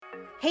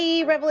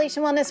Hey,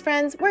 Revelation Wellness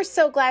friends, we're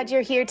so glad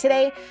you're here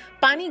today.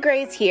 Bonnie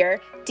Gray's here,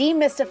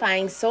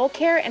 demystifying soul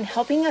care and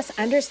helping us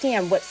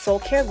understand what soul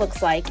care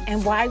looks like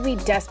and why we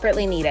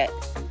desperately need it.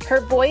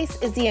 Her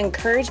voice is the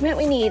encouragement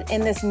we need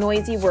in this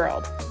noisy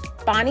world.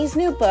 Bonnie's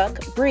new book,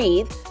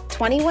 Breathe,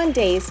 21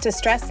 Days to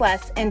Stress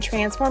Less and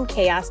Transform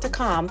Chaos to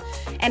Calm,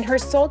 and her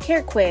soul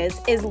care quiz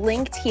is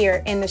linked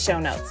here in the show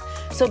notes.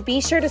 So be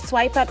sure to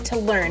swipe up to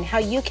learn how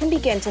you can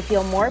begin to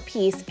feel more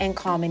peace and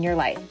calm in your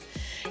life.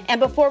 And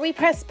before we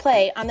press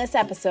play on this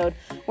episode,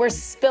 we're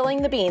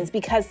spilling the beans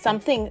because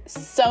something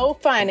so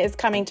fun is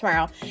coming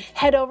tomorrow.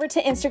 Head over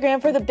to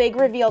Instagram for the big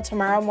reveal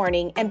tomorrow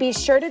morning and be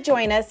sure to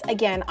join us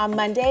again on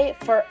Monday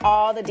for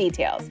all the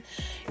details.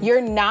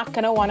 You're not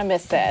going to want to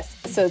miss this,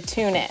 so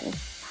tune in.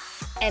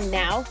 And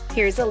now,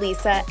 here's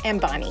Elisa and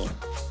Bonnie.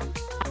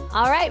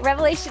 All right,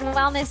 Revelation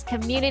Wellness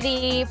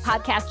community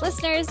podcast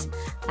listeners,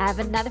 I have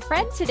another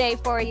friend today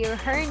for you.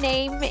 Her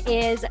name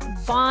is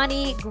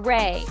Bonnie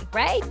Gray,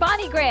 right?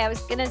 Bonnie Gray. I was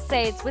going to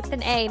say it's with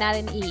an A, not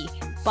an E.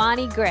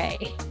 Bonnie Gray.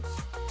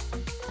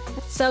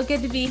 So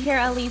good to be here,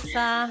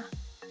 Elisa.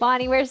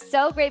 Bonnie, we're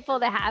so grateful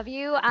to have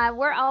you.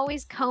 We're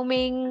always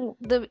combing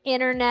the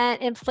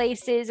internet and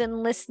places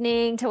and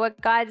listening to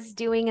what God's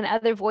doing and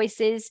other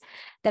voices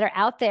that are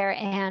out there.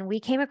 And we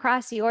came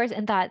across yours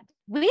and thought,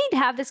 we need to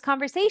have this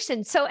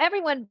conversation. So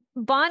everyone,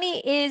 Bonnie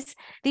is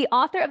the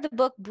author of the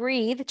book,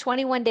 Breathe,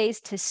 21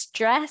 Days to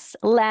Stress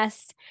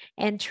Less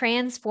and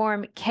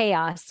Transform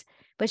Chaos.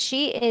 But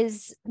she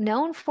is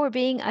known for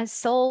being a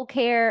soul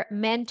care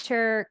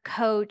mentor,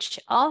 coach.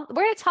 We're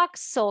going to talk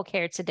soul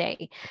care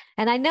today.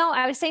 And I know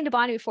I was saying to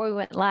Bonnie before we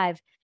went live,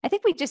 I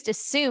think we just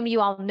assume you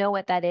all know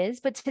what that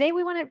is. But today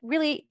we want to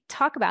really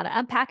talk about it,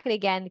 unpack it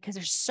again, because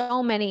there's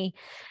so many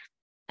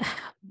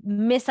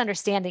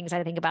misunderstandings,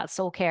 I think, about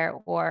soul care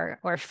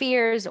or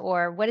fears,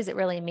 or what does it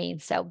really mean?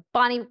 So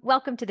Bonnie,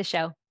 welcome to the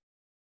show.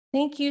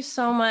 Thank you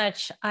so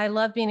much. I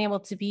love being able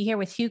to be here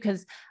with you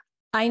because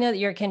I know that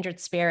you're a kindred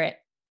spirit.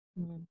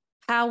 Mm-hmm.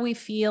 How we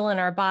feel in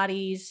our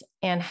bodies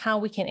and how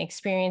we can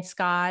experience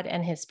God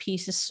and his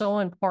peace is so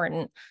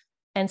important.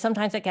 And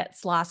sometimes it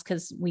gets lost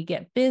because we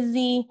get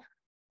busy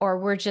or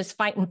we're just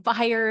fighting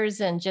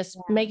fires and just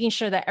making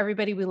sure that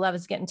everybody we love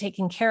is getting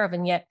taken care of.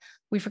 And yet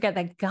we forget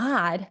that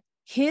God,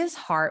 his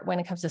heart, when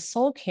it comes to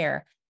soul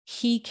care,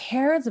 he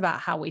cares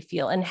about how we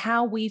feel, and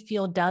how we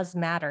feel does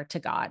matter to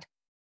God.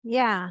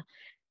 Yeah.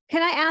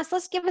 Can I ask,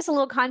 let's give us a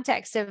little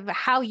context of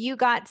how you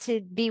got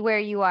to be where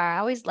you are. I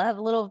always love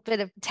a little bit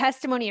of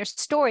testimony or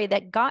story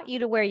that got you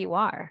to where you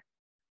are.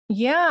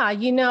 Yeah.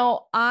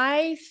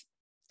 I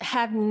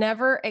had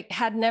never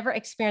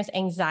experienced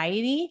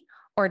anxiety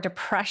or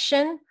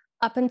depression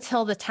up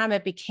until the time I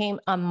became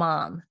a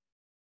mom.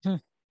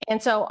 And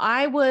so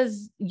I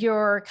was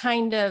your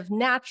kind of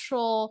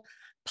natural,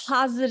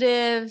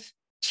 positive,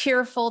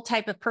 cheerful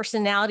type of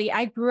personality.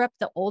 I grew up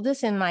the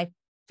oldest in my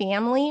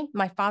family.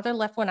 My father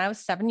left when I was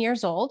 7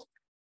 years old.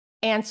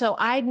 And so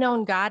I'd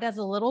known God as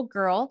a little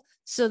girl.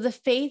 So the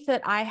faith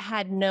that I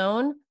had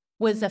known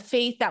was a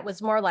faith that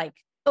was more like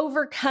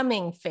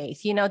overcoming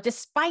faith,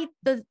 despite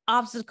the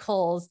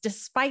obstacles,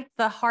 despite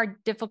the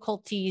hard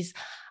difficulties,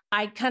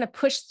 I kind of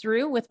pushed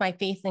through with my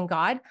faith in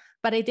God.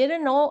 But I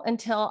didn't know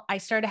until I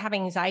started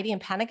having anxiety and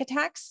panic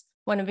attacks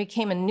when I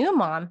became a new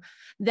mom,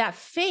 that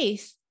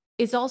faith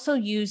is also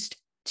used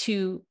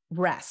to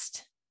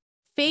rest.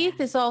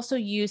 Faith is also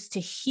used to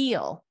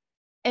heal.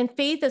 And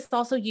faith is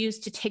also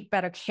used to take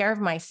better care of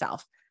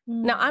myself.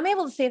 Now, I'm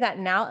able to say that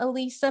now,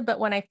 Elisa, but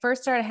when I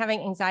first started having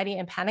anxiety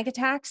and panic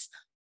attacks,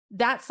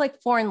 that's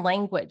like foreign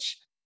language.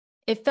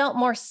 It felt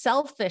more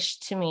selfish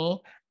to me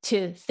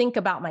to think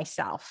about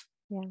myself.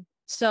 Yeah.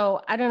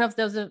 So I don't know if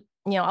those are,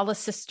 all the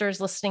sisters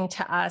listening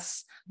to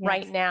us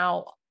right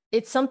now,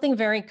 it's something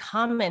very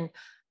common.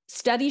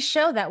 Studies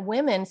show that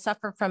women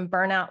suffer from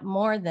burnout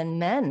more than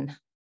men.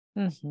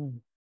 Mm-hmm.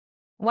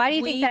 Why do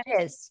you think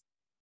that is?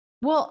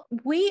 Well,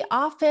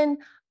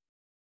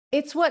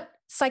 it's what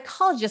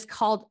psychologists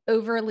called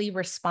overly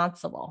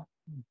responsible.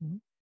 Mm-hmm.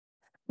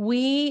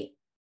 We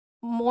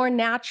more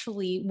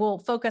naturally will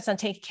focus on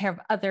taking care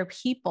of other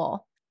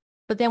people,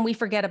 but then we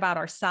forget about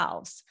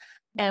ourselves.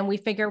 And we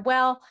figure,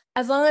 well,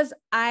 as long as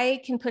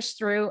I can push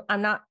through,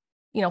 I'm not,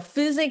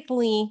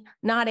 physically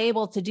not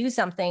able to do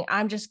something,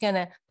 I'm just going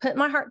to put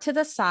my heart to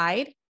the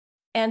side.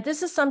 And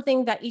this is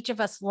something that each of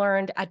us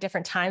learned at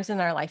different times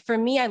in our life. For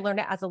me, I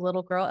learned it as a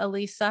little girl,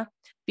 Elisa,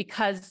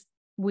 because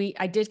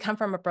I did come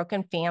from a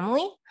broken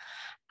family,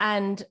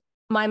 and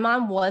my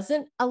mom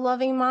wasn't a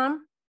loving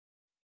mom.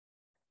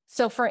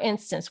 So for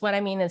instance, what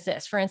I mean is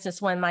this, for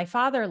instance, when my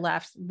father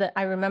left,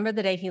 I remember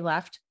the day he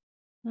left.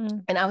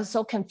 And I was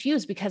so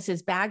confused because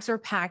his bags were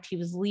packed. He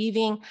was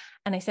leaving.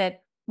 And I said,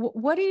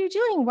 what are you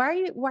doing?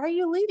 Why are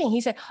you leaving?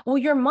 He said, well,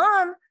 your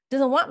mom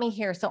doesn't want me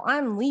here, so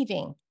I'm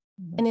leaving.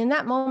 And in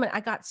that moment, I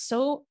got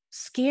so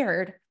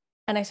scared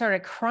and I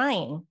started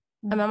crying.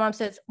 And my mom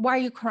says, why are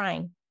you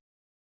crying?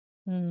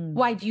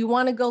 Why, do you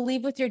want to go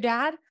leave with your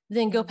dad?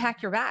 Then go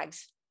pack your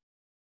bags.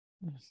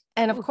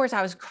 And of course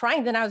I was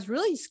crying. Then I was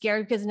really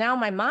scared because now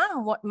my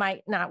mom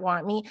might not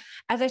want me.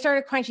 As I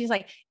started crying, she's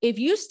like, if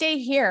you stay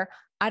here,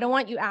 I don't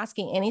want you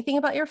asking anything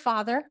about your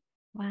father.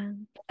 Wow.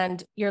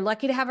 And you're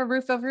lucky to have a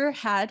roof over your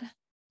head.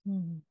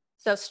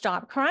 So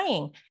stop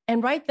crying.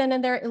 And right then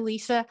and there,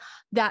 Elisa,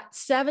 that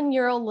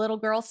 7-year-old little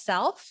girl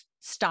self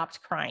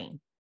stopped crying.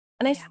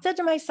 And I said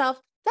to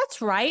myself,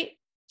 that's right.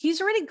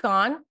 He's already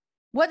gone.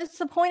 What is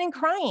the point in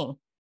crying?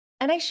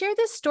 And I share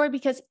this story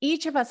because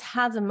each of us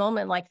has a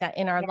moment like that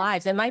in our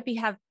lives. It might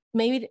be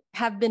maybe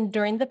have been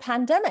during the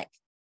pandemic.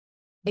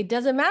 It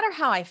doesn't matter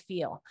how I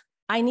feel.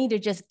 I need to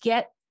just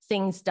get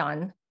things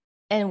done.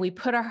 And we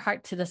put our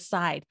heart to the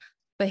side.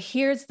 But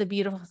here's the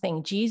beautiful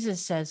thing.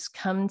 Jesus says,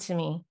 come to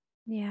me.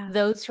 Yeah.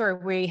 Those who are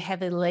weary,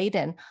 heavy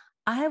laden,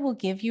 I will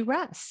give you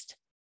rest.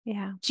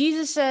 Yeah.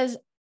 Jesus says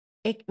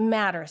it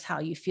matters how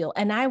you feel.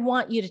 And I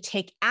want you to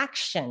take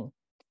action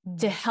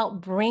to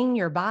help bring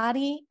your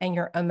body and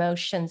your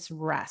emotions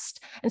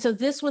rest. And so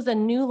this was a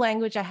new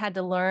language I had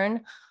to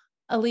learn,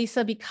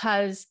 Elisa,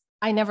 because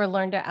I never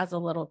learned it as a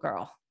little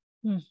girl.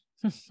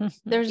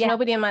 There's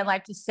nobody in my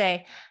life to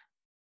say,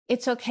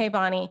 it's okay,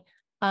 Bonnie.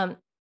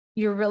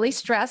 You're really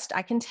stressed.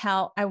 I can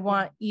tell. I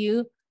want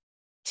you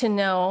to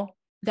know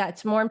that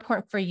it's more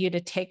important for you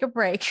to take a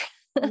break.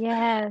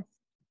 Yes.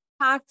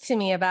 Talk to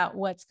me about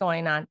what's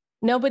going on.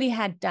 Nobody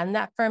had done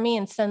that for me.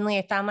 And suddenly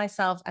I found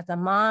myself as a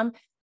mom.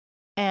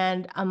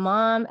 And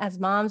as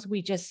moms,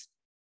 we just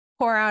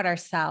pour out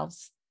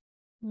ourselves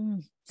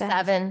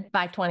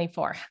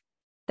 7/24.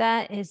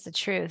 That is the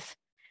truth.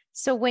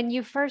 So when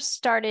you first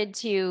started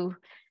to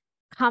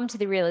come to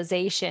the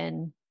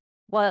realization,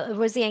 well, it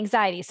was the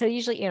anxiety. So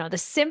usually, the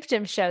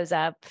symptom shows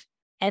up.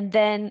 And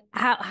then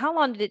how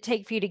long did it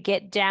take for you to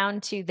get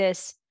down to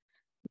this,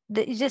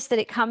 just that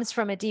it comes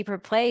from a deeper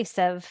place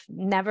of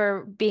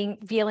never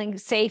feeling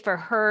safe or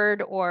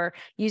heard or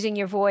using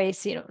your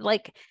voice,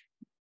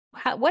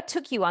 what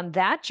took you on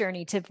that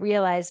journey to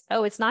realize,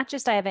 oh, it's not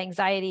just I have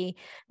anxiety,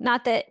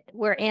 not that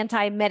we're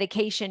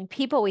anti-medication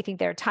people. We think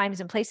there are times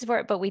and places for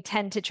it, but we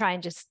tend to try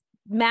and just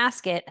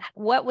mask it.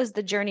 What was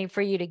the journey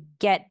for you to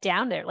get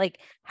down there? Like,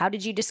 how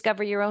did you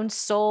discover your own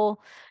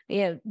soul,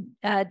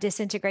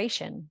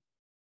 disintegration?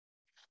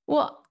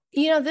 Well,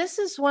 this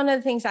is one of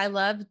the things I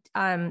love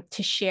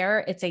to share.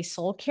 It's a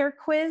soul care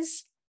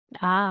quiz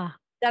that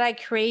I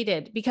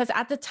created because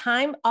at the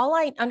time, all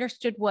I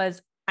understood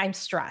was I'm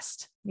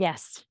stressed.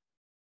 Yes.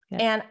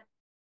 And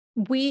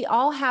we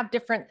all have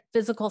different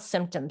physical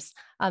symptoms.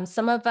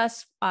 Some of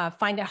us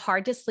find it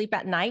hard to sleep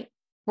at night.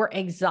 We're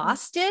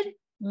exhausted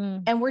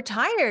and we're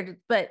tired,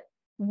 but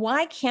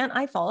why can't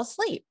I fall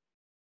asleep?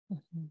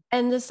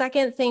 And the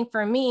second thing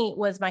for me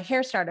was my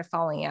hair started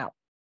falling out.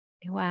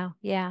 Wow.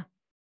 Yeah.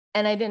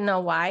 And I didn't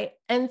know why.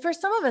 And for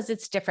some of us,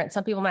 it's different.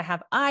 Some people might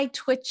have eye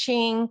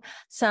twitching.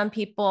 Some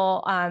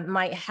people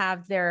might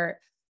have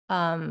their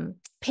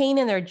pain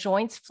in their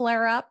joints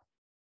flare up.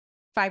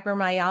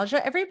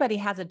 Fibromyalgia. Everybody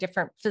has a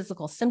different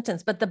physical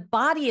symptoms, but the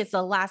body is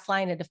the last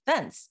line of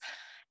defense.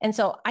 And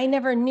so I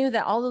never knew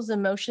that all those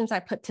emotions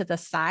I put to the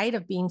side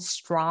of being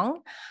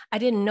strong, I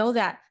didn't know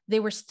that they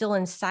were still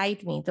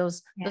inside me,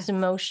 those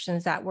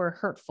emotions that were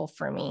hurtful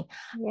for me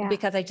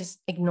because I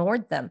just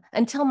ignored them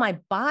until my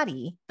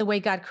body, the way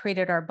God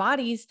created our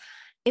bodies,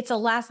 it's a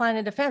last line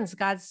of defense.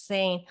 God's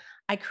saying,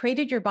 I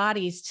created your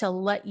bodies to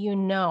let you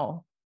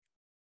know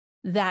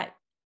that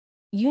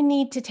you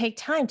need to take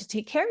time to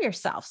take care of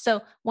yourself.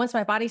 So once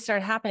my body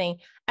started happening,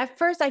 at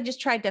first I just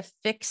tried to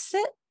fix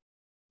it.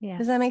 Yes.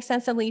 Does that make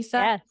sense, Elisa?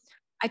 Yes.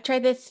 I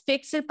tried to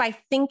fix it by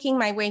thinking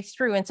my way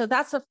through. And so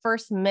that's the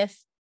first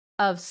myth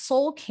of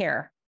soul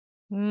care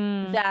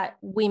that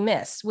we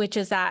miss, which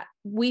is that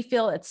we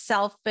feel it's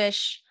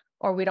selfish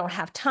or we don't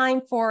have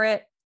time for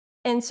it.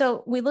 And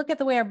so we look at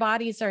the way our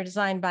bodies are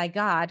designed by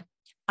God.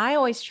 I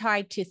always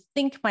try to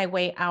think my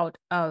way out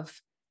of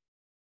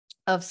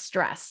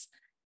stress.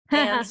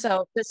 And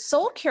so the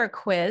soul care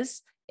quiz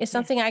is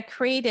something I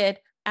created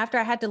after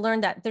I had to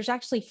learn that there's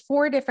actually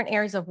 4 different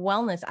areas of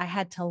wellness I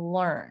had to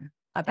learn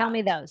about. Tell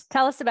me those.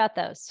 Tell us about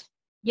those.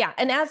 Yeah.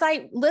 And as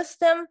I list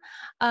them,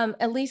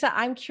 Elisa,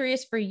 I'm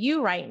curious for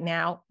you right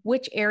now,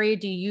 which area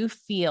do you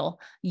feel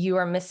you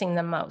are missing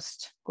the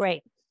most?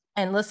 Great.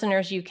 And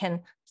listeners, you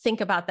can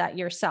think about that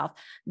yourself.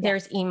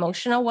 There's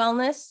emotional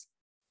wellness,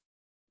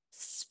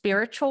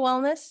 spiritual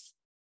wellness,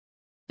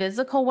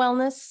 physical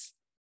wellness,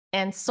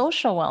 and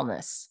social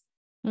wellness.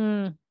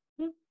 And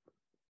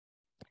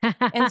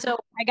so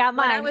I got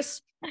mine.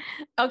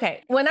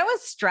 When I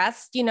was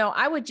stressed,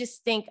 I would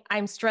just think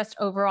I'm stressed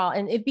overall,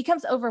 and it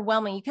becomes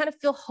overwhelming. You kind of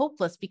feel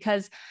hopeless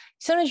because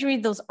sometimes you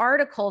read those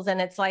articles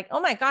and it's like, oh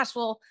my gosh,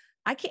 well,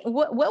 I can't,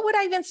 what would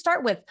I even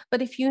start with?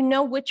 But if you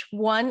know which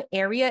one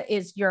area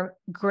is your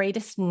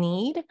greatest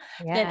need,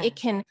 then it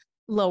can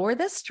lower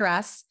the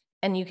stress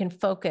and you can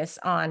focus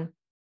on,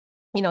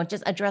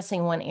 just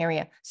addressing one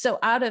area. So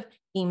out of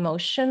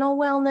emotional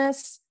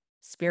wellness,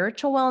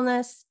 spiritual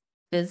wellness,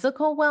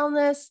 physical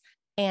wellness,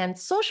 and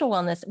social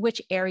wellness,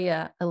 which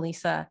area,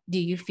 Elisa, do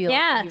you feel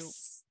you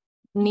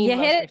need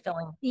most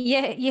refilling?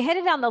 You hit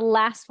it on the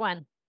last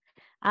one.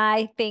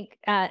 I think,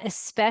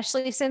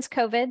 especially since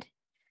COVID,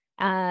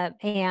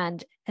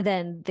 and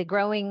then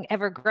the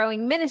ever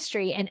growing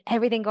ministry and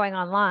everything going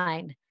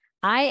online,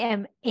 I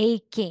am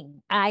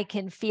aching. I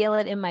can feel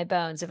it in my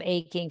bones of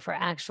aching for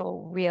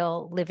actual,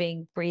 real,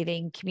 living,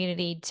 breathing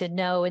community to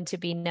know and to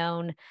be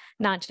known,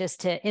 not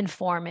just to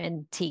inform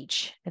and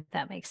teach, if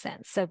that makes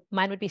sense. So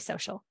mine would be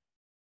social.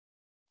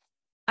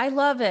 I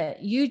love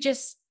it. You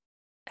just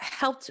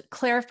helped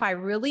clarify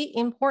really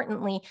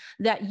importantly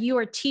that you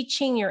are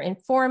teaching, you're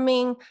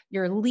informing,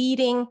 you're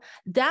leading.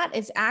 That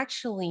is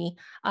actually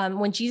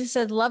when Jesus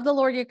said, love the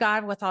Lord your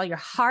God with all your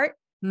heart,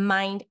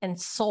 mind, and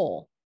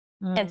soul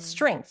and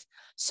strength.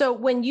 So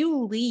when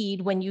you lead,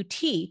 when you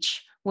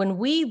teach, when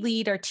we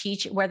lead or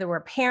teach, whether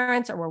we're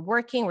parents or we're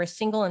working, we're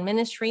single in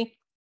ministry,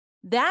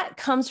 that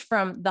comes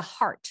from the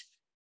heart.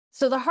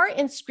 So the heart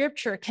in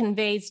scripture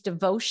conveys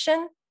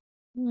devotion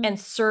and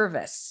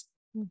service.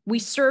 We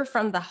serve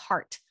from the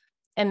heart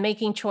and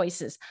making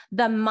choices.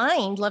 The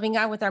mind, loving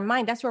God with our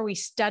mind, that's where we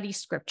study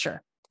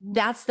scripture.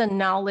 That's the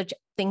knowledge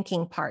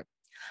thinking part.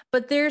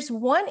 But there's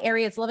one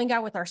area, it's loving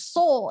God with our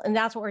soul. And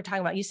that's what we're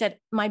talking about. You said,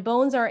 my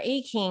bones are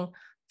aching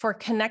for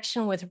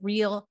connection with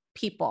real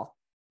people.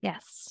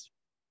 Yes.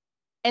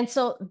 And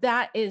so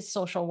that is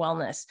social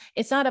wellness.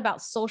 It's not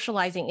about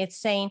socializing. It's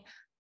saying,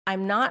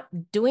 I'm not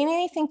doing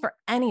anything for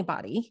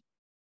anybody.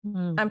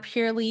 I'm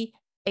purely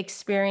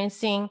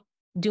experiencing,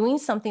 doing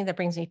something that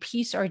brings me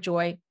peace or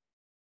joy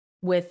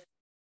with,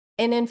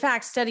 and in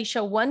fact, studies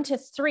show 1 to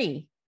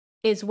 3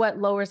 is what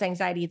lowers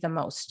anxiety the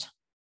most.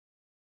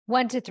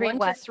 1 to 3,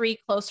 1 to 3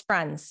 close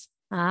friends.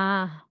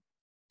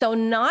 So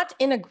not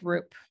in a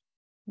group,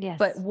 yes,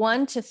 but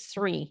 1 to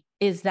 3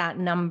 is that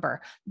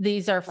number.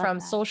 These are from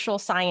social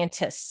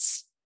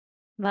scientists.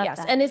 Love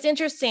that. And it's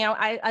interesting.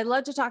 I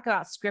love to talk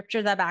about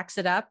scripture that backs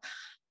it up.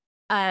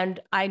 And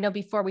I know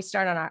before we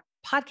start on our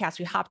podcast,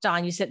 we hopped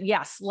on, you said,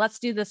 yes, let's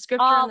do the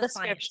scripture. All the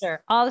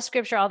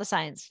scripture, all the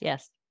science.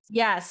 Yes.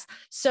 Yes.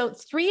 So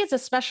 3 is a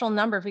special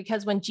number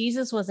because when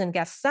Jesus was in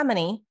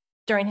Gethsemane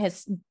during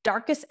his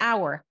darkest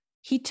hour,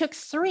 he took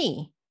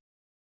 3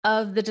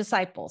 of the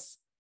disciples,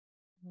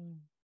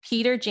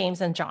 Peter, James,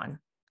 and John.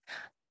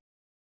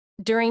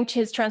 During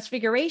his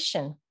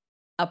transfiguration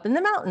up in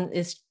the mountain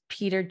is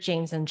Peter,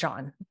 James, and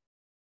John.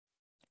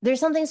 There's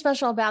something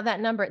special about that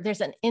number. There's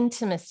an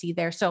intimacy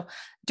there. So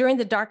during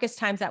the darkest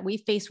times that we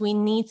face, we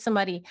need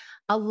somebody,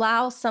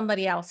 allow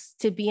somebody else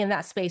to be in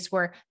that space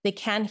where they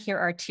can hear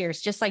our tears,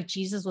 just like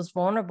Jesus was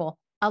vulnerable,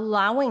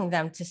 allowing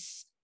them to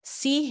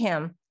see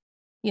him,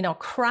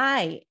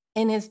 cry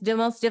in the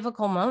most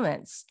difficult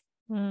moments.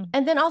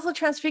 And then also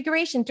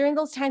transfiguration during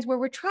those times where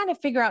we're trying to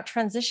figure out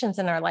transitions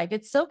in our life.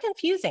 It's so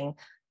confusing.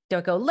 Do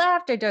I go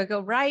left or do I go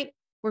right?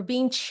 We're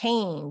being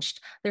changed.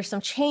 There's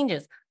some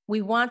changes.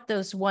 We want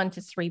those 1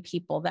 to 3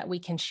 people that we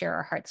can share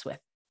our hearts with.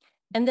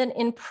 And then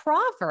in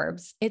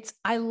Proverbs,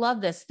 I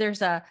love this.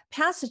 There's a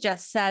passage that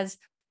says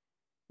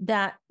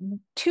that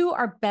 2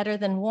 are better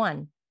than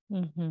 1.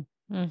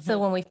 So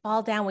when we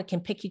fall down, we can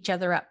pick each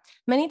other up.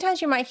 Many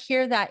times you might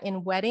hear that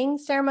in wedding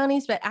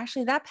ceremonies, but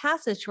actually that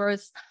passage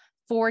was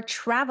for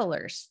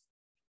travelers.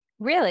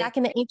 Really? Back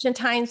in the ancient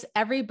times,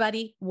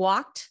 everybody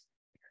walked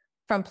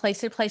from place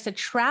to place to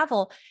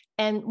travel.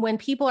 And when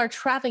people are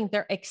traveling,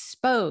 they're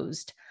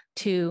exposed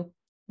to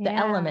the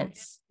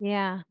elements.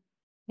 Yeah.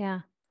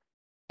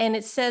 And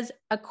it says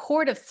a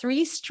cord of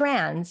 3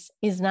 strands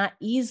is not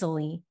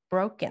easily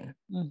broken.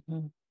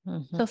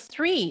 So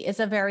 3 is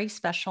a very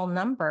special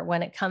number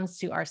when it comes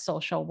to our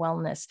social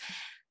wellness.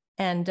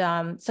 And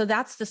so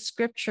that's the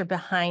scripture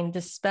behind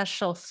the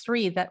special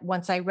 3 that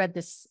once I read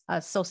this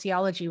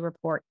sociology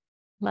report.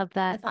 Love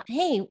that. I thought,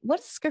 hey,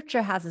 what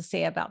scripture has to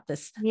say about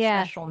this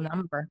special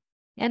number?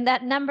 And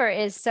that number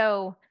is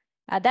so,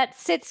 that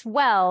sits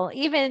well.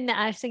 Even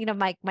I was thinking of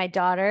my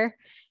daughter.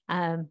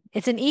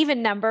 It's an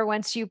even number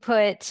once you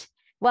put,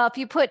 if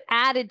you put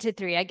added to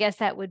 3, I guess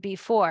that would be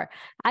 4.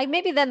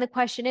 Maybe then the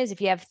question is, if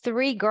you have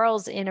 3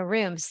 girls in a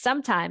room,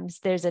 sometimes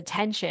there's a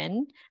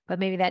tension, but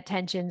maybe that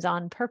tension's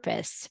on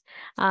purpose.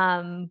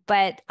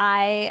 But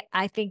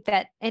I think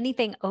that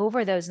anything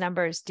over those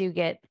numbers do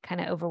get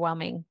kind of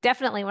overwhelming.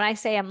 Definitely when I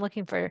say I'm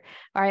looking for,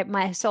 all right,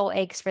 my soul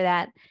aches for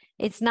that,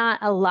 it's not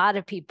a lot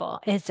of people.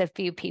 It's a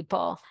few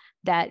people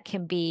that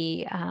can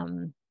be,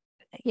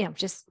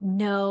 just to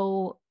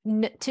know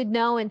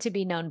and to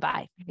be known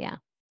by. Yeah.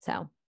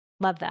 So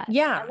love that.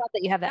 Yeah. I love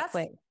that you have that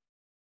quick.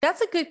 That's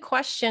a good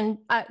question.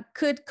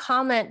 Good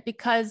comment,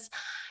 because,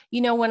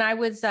 when I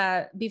was,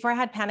 before I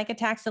had panic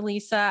attacks,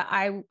 Elisa,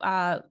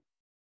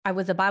 I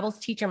was a Bible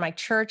teacher in my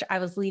church. I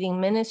was leading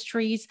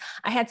ministries.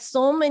 I had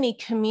so many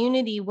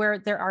community where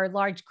there are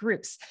large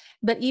groups,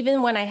 but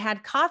even when I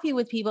had coffee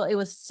with people, it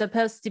was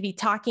supposed to be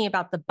talking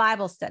about the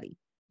Bible study.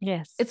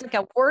 Yes. It's like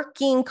a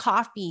working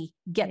coffee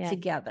get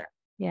together.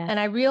 Yeah. And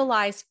I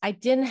realized I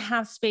didn't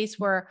have space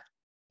where,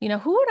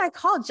 who would I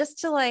call just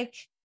to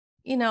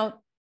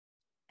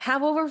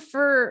have over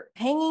for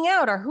hanging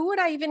out, or who would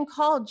I even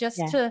call just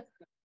to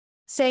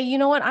say, you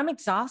know what, I'm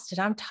exhausted.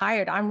 I'm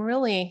tired. I'm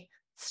really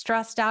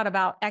stressed out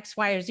about X,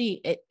 Y, or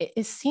Z,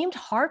 it seemed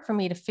hard for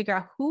me to figure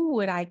out who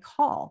would I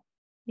call.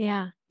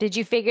 Yeah. Did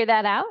you figure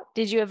that out?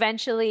 Did you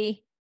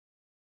eventually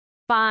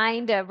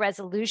find a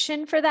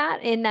resolution for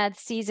that in that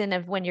season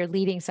of when you're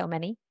leading so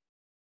many?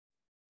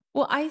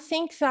 Well, I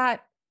think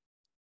that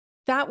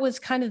was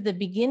kind of the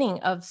beginning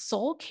of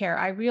soul care.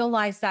 I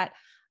realized that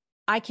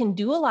I can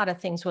do a lot of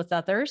things with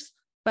others,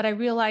 but I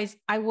realized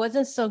I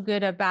wasn't so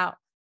good about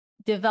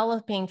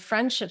developing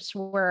friendships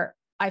where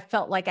I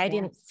felt like I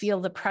didn't feel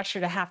the pressure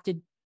to have to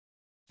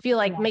feel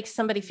like make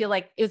somebody feel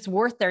like it's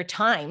worth their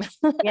time to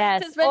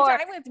spend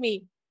time with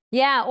me.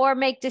 Yeah. Or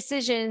make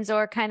decisions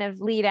or kind of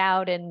lead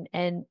out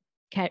and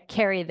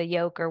carry the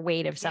yoke or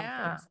weight of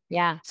something.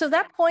 Yeah. So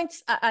that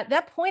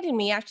pointed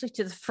me actually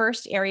to the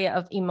first area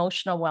of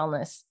emotional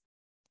wellness,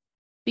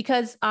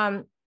 because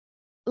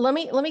let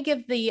me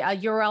give the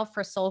URL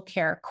for Soul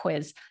Care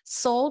Quiz,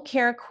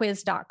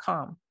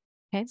 soulcarequiz.com.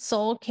 Okay.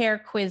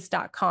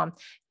 Soulcarequiz.com.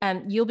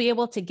 You'll be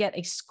able to get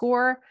a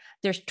score.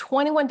 There's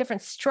 21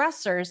 different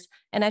stressors.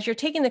 And as you're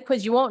taking the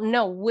quiz, you won't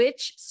know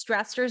which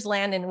stressors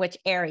land in which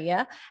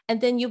area. And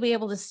then you'll be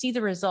able to see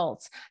the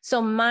results.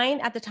 So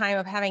mine at the time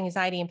of having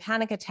anxiety and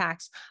panic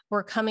attacks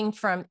were coming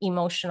from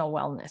emotional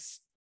wellness.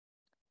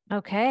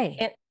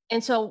 Okay.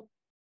 And so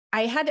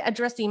I had to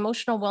address the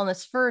emotional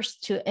wellness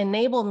first to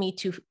enable me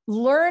to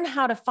learn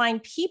how to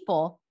find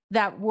people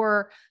that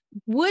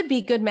would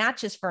be good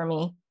matches for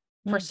me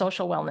for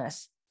social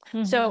wellness.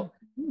 Mm-hmm. So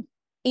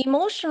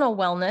emotional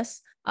wellness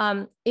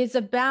is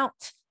about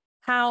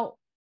how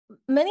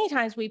many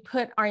times we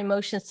put our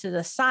emotions to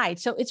the side.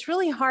 So it's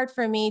really hard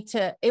for me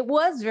it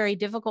was very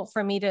difficult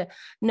for me to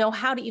know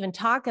how to even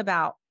talk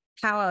about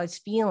how I was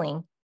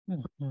feeling.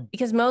 Mm-hmm.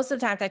 Because most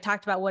of the times I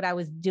talked about what I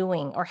was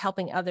doing or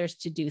helping others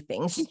to do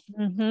things.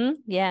 Mm-hmm.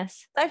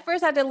 Yes. I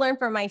first had to learn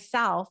for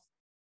myself,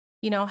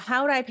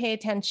 how do I pay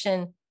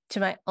attention to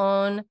my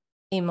own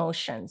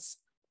emotions?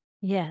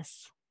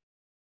 Yes.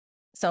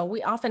 So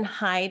we often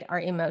hide our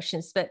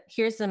emotions, but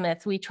here's the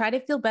myth. We try to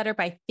feel better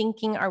by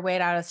thinking our way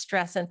out of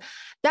stress. And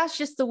that's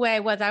just the way I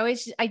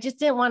was. I just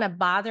didn't want to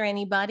bother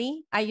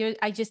anybody.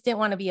 I just didn't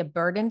want to be a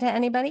burden to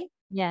anybody.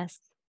 Yes.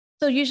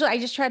 So usually I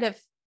just try to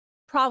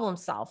problem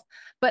solve,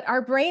 but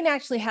our brain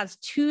actually has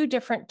two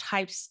different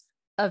types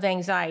of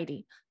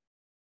anxiety.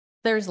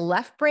 There's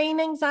left brain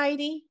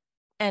anxiety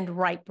and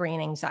right brain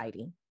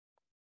anxiety.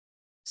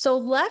 So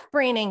left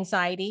brain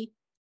anxiety,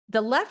 the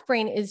left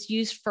brain is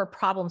used for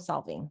problem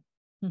solving.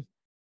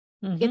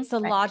 Mm-hmm. It's the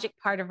logic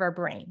part of our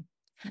brain.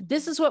 Mm-hmm.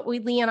 This is what we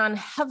lean on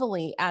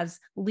heavily as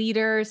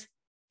leaders,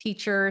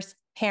 teachers,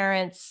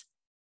 parents.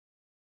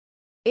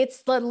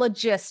 It's the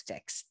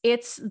logistics.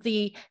 It's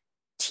the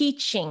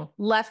teaching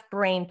left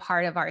brain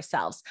part of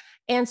ourselves.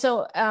 And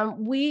so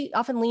we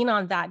often lean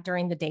on that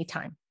during the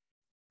daytime.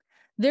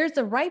 There's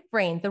the right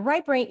brain. The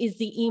right brain is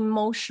the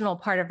emotional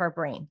part of our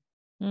brain.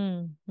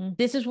 Mm-hmm.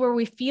 This is where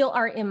we feel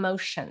our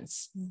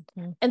emotions.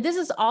 Mm-hmm. And this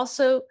is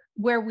also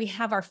where we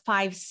have our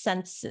five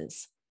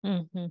senses.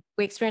 Mm-hmm.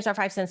 We experience our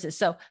five senses.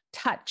 So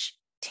touch,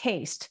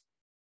 taste,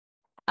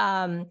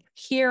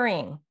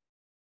 hearing,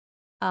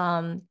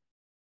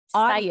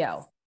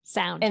 audio,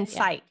 sound, and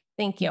sight.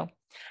 Thank you.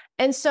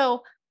 And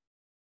so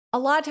a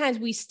lot of times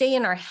we stay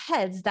in our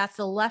heads. That's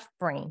the left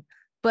brain.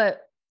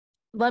 But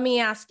let me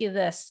ask you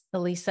this,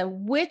 Elisa,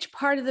 which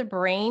part of the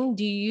brain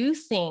do you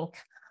think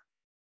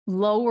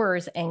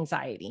lowers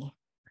anxiety?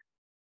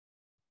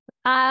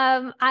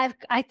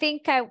 I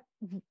think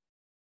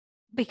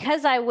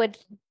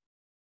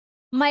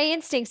my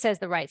instinct says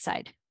the right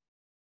side.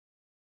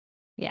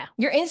 Yeah.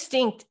 Your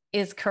instinct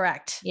is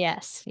correct.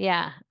 Yes.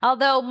 Yeah.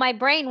 Although my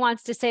brain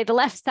wants to say the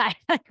left side,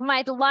 like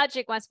my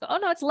logic wants to go, oh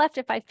no, it's left.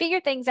 If I figure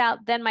things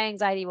out, then my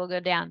anxiety will go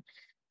down.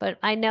 But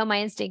I know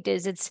my instinct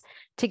is it's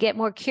to get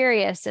more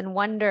curious and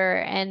wonder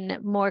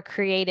and more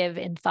creative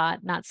in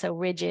thought, not so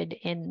rigid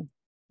in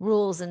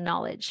rules and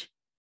knowledge.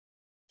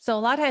 So a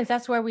lot of times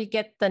that's where we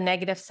get the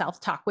negative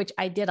self-talk, which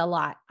I did a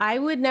lot. I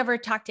would never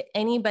talk to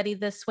anybody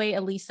this way,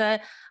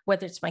 Elisa,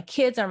 whether it's my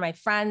kids or my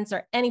friends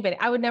or anybody.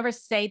 I would never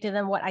say to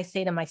them what I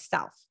say to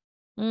myself.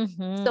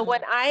 Mm-hmm. So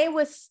when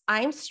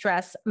I'm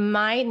stressed,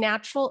 my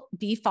natural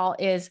default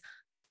is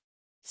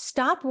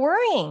stop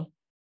worrying,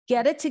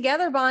 get it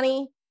together,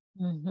 Bonnie.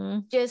 Mm-hmm.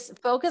 Just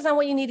focus on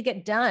what you need to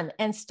get done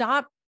and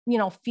stop,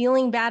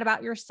 feeling bad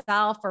about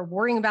yourself or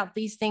worrying about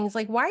these things.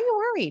 Like, why are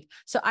you worried?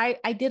 So I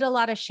did a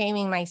lot of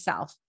shaming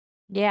myself.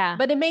 Yeah.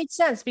 But it made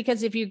sense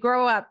because if you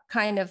grow up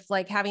kind of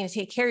like having to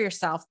take care of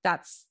yourself,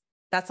 that's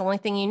the only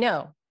thing you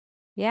know.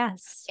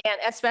 Yes. And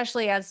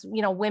especially as,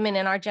 women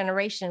in our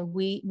generation,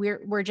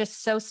 we're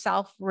just so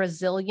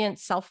self-resilient,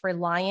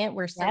 self-reliant.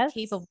 We're so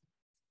capable.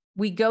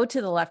 We go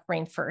to the left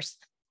brain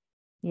first.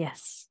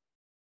 Yes.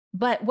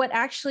 But what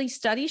actually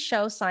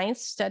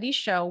science studies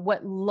show,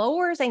 what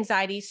lowers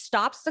anxiety,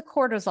 stops the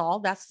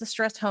cortisol, that's the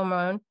stress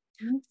hormone,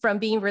 from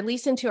being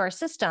released into our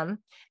system.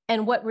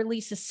 And what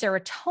releases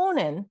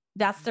serotonin,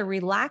 that's the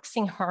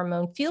relaxing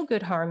hormone,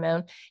 feel-good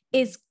hormone,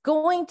 is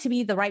going to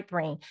be the right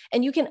brain.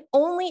 And you can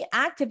only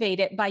activate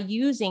it by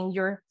using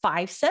your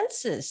five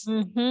senses.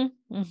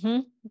 Mm-hmm.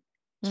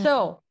 Mm-hmm.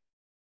 So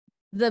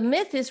The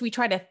myth is we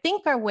try to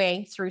think our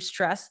way through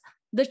stress.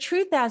 The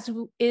truth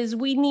is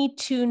we need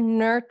to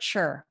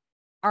nurture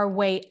our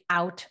way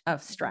out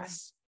of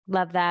stress.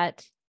 Love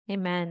that.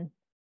 Amen.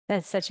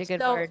 That's such a good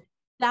word.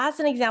 That's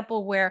an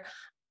example where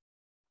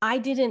I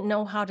didn't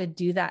know how to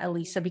do that,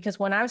 Elisa, because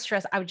when I was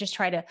stressed, I would just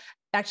try to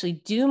actually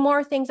do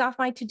more things off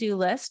my to-do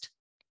list,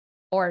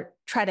 or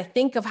try to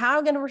think of how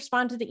I'm going to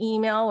respond to the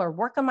email, or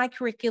work on my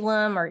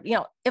curriculum, or,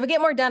 if I get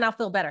more done, I'll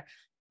feel better.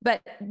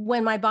 But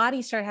when my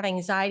body started having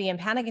anxiety and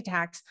panic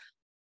attacks,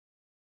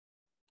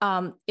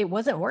 it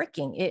wasn't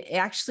working. It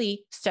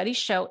actually, studies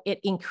show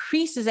it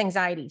increases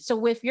anxiety.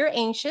 So if you're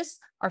anxious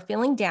or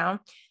feeling down,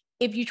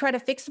 if you try to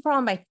fix the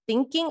problem by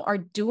thinking or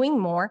doing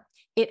more,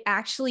 it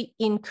actually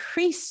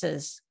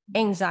increases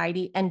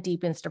anxiety and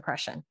deepens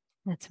depression.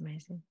 That's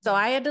amazing. So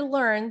I had to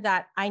learn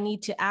that I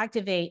need to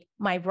activate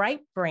my right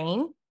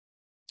brain,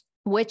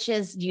 which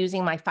is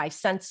using my 5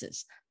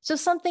 senses. So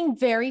something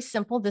very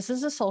simple. This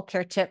is a soul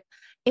care tip.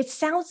 It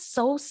sounds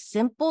so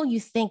simple. You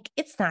think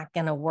it's not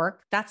going to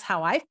work. That's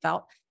how I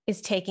felt,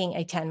 is taking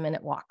a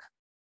 10-minute walk.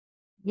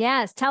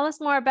 Yes. Tell us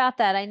more about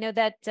that. I know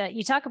that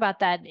you talk about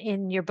that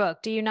in your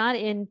book. Do you not,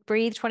 in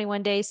Breathe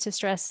 21 Days to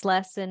Stress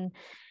Less and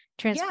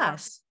Transform?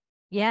 Yes.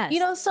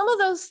 Yes. Some of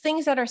those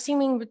things that are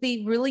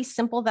seemingly really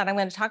simple that I'm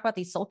going to talk about,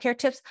 these soul care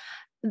tips,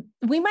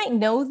 we might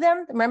know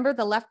them. Remember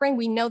the left brain,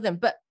 we know them,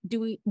 but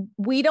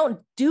we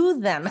don't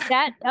do them.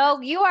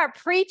 You are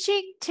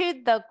preaching to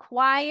the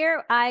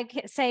choir. I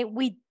can say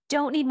we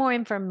don't need more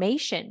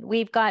information.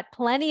 We've got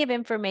plenty of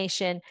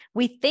information.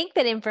 We think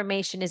that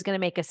information is going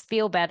to make us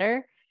feel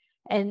better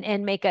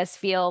and make us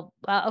feel,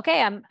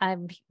 okay,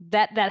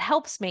 that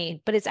helps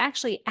me, but it's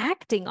actually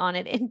acting on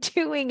it and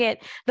doing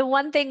it. The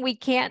one thing we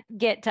can't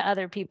get to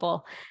other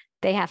people,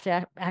 they have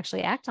to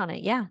actually act on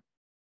it. Yeah.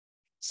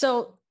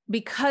 So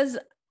because,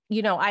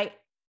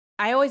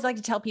 I always like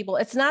to tell people,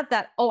 it's not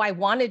that, I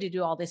wanted to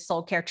do all this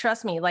soul care.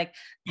 Trust me, like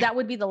that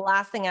would be the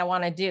last thing I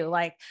want to do.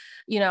 Like,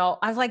 I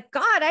was like,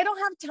 God, I don't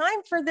have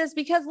time for this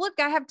because look,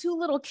 I have 2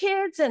 little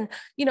kids and,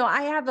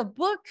 I have a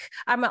book,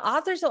 I'm an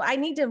author, so I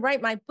need to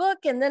write my book.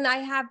 And then I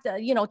have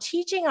the,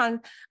 teaching on,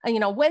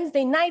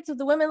 Wednesday nights with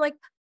the women. Like,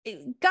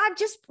 God,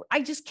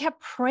 I just kept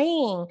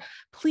praying,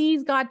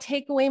 please, God,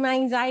 take away my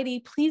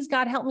anxiety. Please,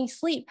 God, help me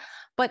sleep.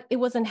 But it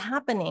wasn't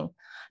happening.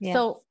 Yeah.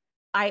 So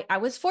I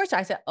was forced.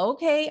 I said,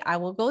 okay, I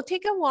will go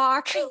take a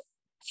walk.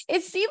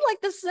 It seemed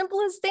like the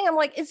simplest thing. I'm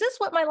like, is this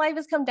what my life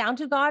has come down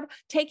to, God?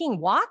 Taking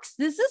walks?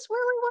 Is this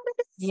really what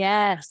it is?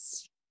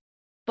 Yes.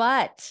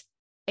 But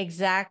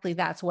exactly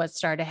that's what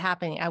started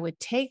happening. I would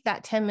take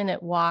that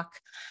 10-minute walk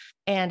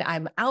and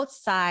I'm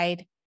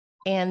outside.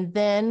 And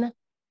then,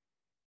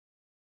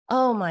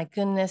 oh my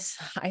goodness,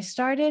 I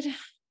started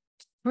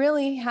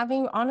really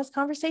having honest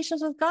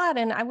conversations with God,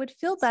 and I would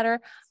feel better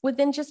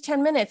within just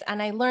 10 minutes.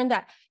 And I learned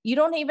that you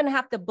don't even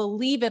have to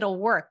believe it'll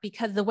work,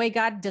 because the way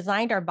God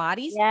designed our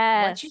bodies,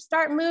 once you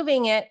start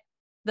moving it,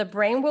 the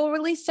brain will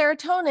release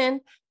serotonin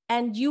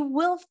and you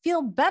will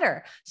feel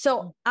better.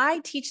 So I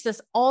teach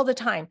this all the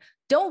time.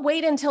 Don't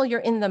wait until you're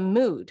in the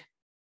mood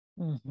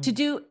to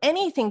do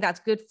anything that's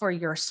good for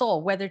your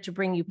soul, whether to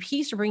bring you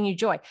peace or bring you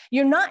joy.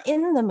 You're not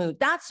in the mood.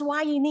 That's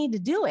why you need to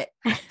do it.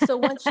 So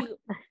once you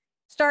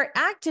start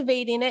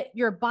activating it,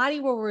 your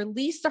body will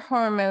release the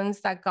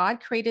hormones that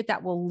God created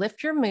that will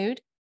lift your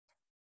mood,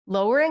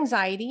 lower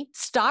anxiety,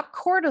 stop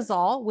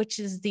cortisol, which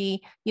is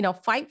the,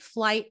 fight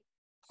flight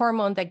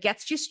hormone that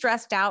gets you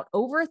stressed out,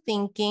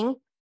 overthinking,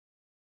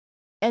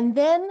 and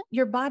then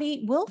your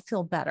body will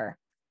feel better.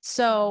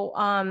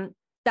 So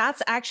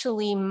that's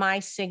actually my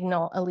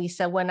signal,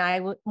 Elisa.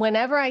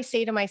 Whenever I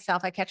say to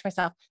myself, I catch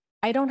myself,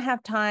 I don't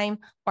have time,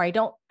 or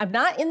I'm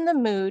not in the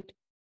mood,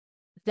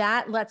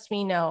 that lets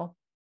me know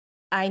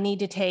I need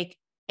to take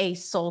a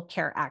soul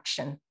care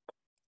action.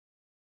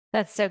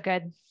 That's so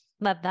good.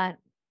 Love that.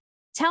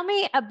 Tell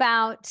me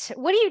about,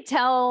 what do you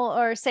tell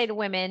or say to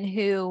women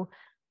who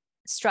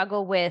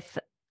struggle with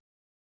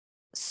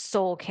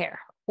soul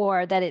care,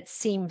 or that it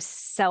seems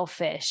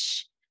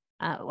selfish?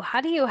 How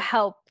do you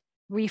help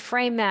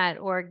reframe that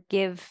or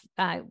give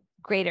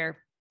greater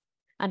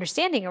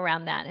understanding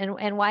around that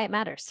and why it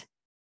matters?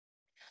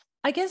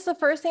 I guess the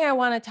first thing I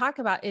want to talk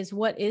about is,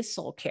 what is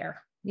soul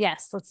care?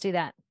 Yes, let's do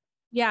that.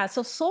 Yeah.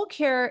 So soul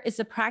care is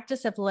the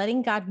practice of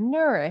letting God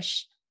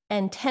nourish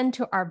and tend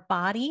to our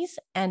bodies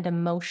and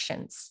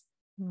emotions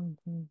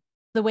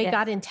the way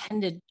God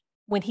intended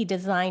when he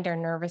designed our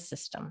nervous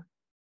system.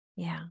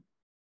 Yeah.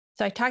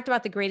 So I talked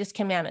about the greatest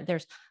commandment.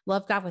 There's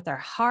love God with our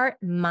heart,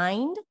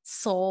 mind,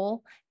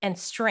 soul, and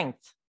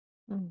strength.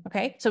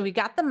 Okay. So we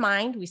got the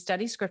mind, we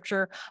study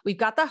scripture. We've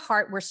got the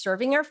heart, we're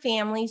serving our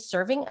families,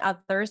 serving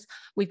others.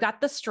 We've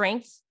got the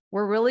strength.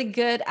 We're really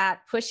good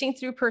at pushing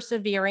through,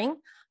 persevering.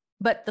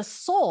 But the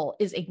soul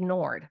is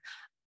ignored.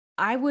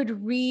 I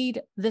would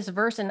read this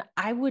verse and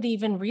I would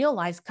even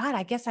realize, God,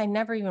 I guess I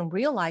never even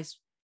realized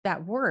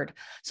that word.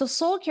 So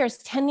soul care is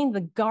tending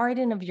the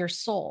garden of your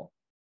soul.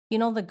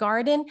 The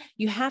garden,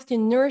 you have to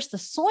nourish the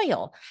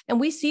soil. And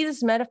we see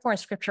this metaphor in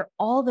scripture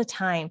all the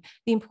time.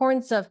 The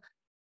importance of,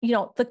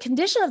 the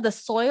condition of the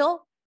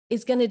soil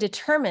is going to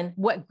determine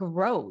what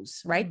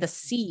grows, right? The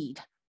seed.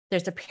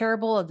 There's a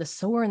parable of the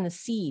sower and the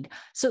seed.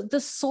 So the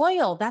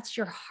soil, that's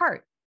your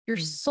heart, your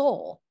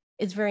soul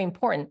is very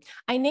important.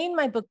 I named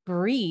my book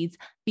Breathe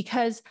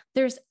because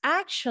there's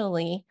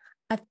actually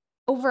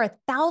over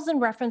 1,000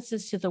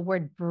 references to the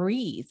word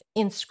breathe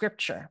in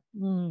scripture.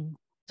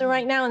 So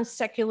right now in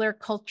secular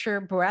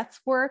culture, breath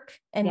work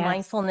and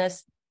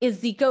mindfulness is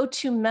the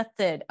go-to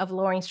method of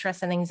lowering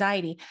stress and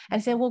anxiety.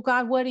 And I said, well,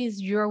 God, what does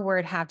your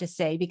word have to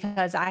say?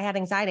 Because I had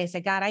anxiety. I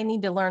said, God, I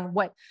need to learn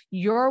what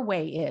your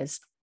way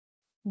is.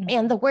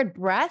 And the word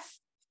breath,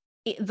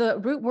 the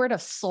root word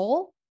of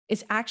soul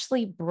is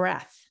actually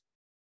breath.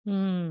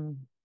 And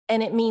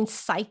it means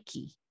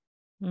psyche.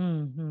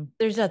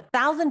 There's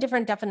 1,000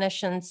 different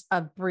definitions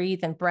of breathe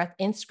and breath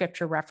in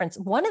scripture reference.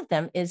 One of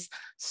them is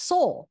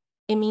soul.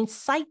 It means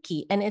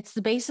psyche, and it's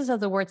the basis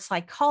of the word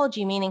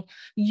psychology, meaning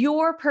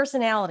your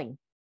personality.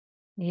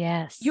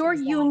 Yes. Your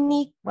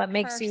unique what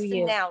makes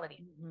personality.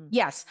 You you.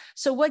 Yes.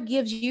 So what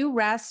gives you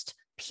rest,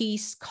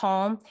 peace,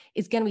 calm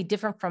is going to be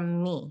different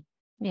from me.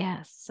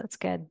 Yes, that's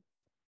good.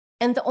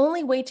 And the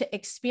only way to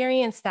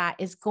experience that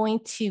is going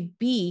to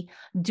be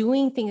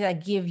doing things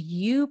that give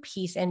you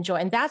peace and joy.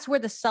 And that's where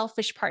the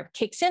selfish part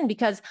kicks in,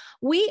 because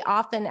we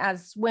often,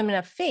 as women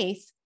of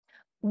faith,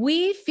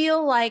 we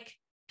feel like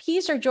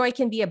peace or joy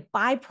can be a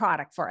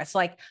byproduct for us.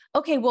 Like,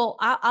 okay, well,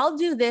 I'll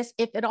do this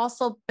if it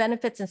also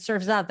benefits and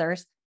serves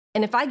others.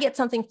 And if I get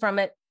something from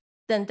it,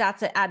 then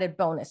that's an added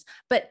bonus.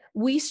 But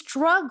we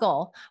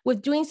struggle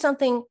with doing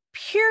something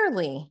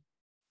purely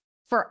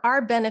for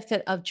our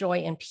benefit of joy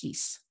and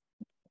peace.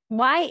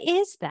 Why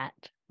is that?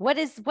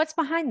 What's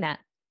behind that?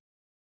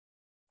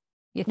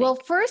 Well,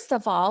 first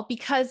of all,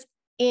 because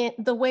in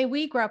the way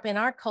we grew up in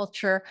our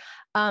culture,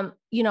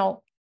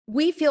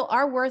 we feel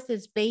our worth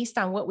is based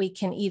on what we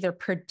can either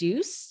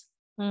produce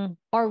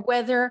or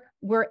whether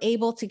we're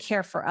able to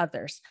care for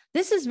others.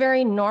 This is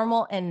very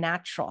normal and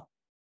natural.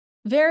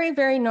 Very,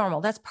 very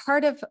normal. That's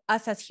part of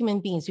us as human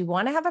beings. We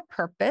want to have a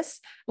purpose,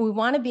 and we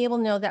want to be able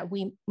to know that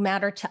we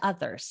matter to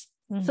others.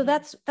 So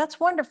that's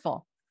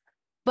wonderful.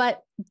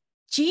 But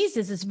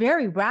Jesus is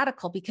very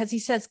radical because he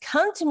says,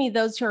 come to me,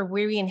 those who are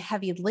weary and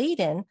heavy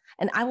laden,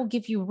 and I will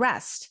give you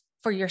rest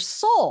for your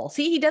soul.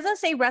 See, he doesn't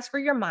say rest for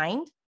your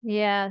mind.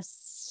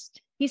 Yes.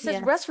 He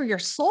says rest for your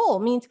soul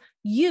means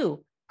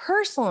you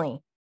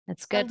personally.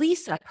 That's good.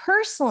 Lisa,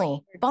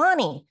 personally,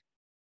 Bonnie,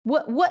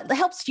 what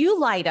helps you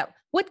light up?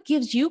 What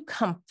gives you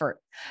comfort?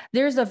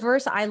 There's a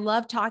verse I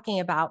love talking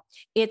about.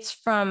 It's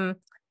from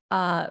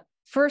 1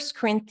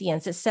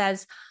 Corinthians. It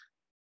says,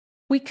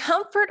 we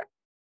comfort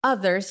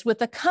others with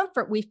the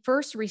comfort we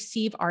first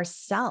receive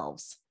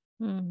ourselves.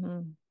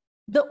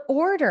 The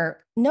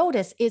order,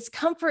 notice, is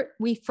comfort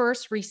we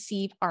first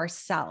receive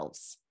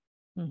ourselves.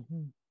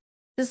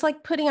 It's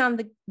like putting on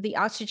the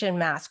oxygen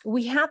mask.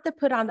 We have to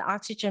put on the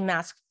oxygen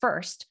mask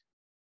first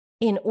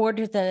in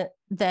order to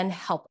then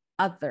help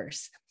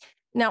others.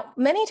 Now,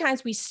 many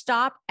times we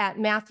stop at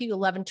Matthew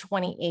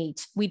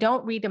 11:28. We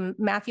don't read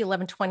Matthew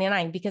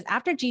 11:29 because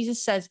after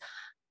Jesus says,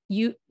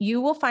 you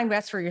will find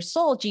rest for your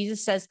soul,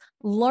 Jesus says,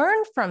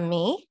 learn from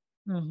me,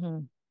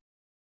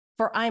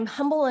 for I'm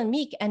humble and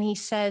meek. And he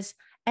says,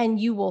 and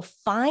you will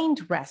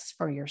find rest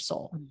for your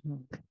soul.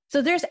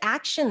 So there's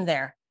action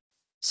there.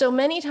 So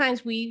many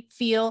times we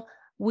feel,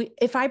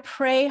 if I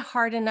pray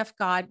hard enough,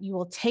 God, you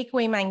will take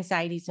away my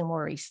anxieties and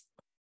worries.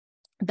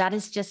 That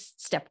is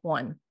just step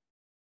one.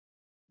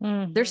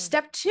 There's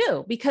step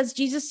two, because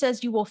Jesus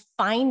says you will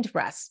find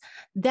rest.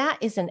 That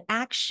is an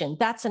action.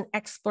 That's an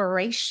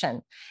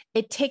exploration.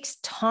 It takes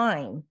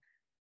time.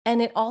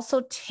 And it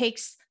also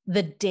takes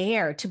the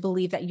dare to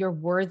believe that you're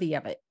worthy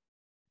of it.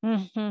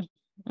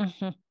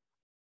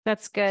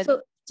 That's good.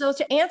 So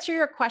to answer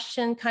your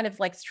question, kind of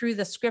like through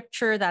the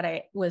scripture that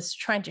I was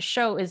trying to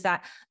show, is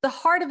that the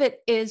heart of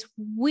it is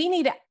we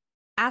need to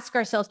ask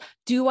ourselves,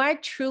 do I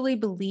truly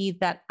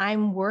believe that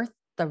I'm worth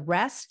the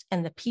rest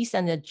and the peace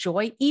and the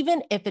joy,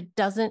 even if it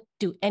doesn't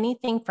do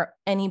anything for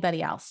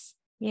anybody else?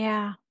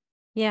 Yeah.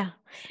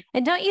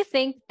 And don't you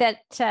think that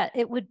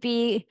it would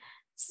be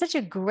such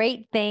a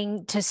great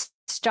thing to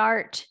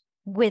start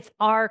with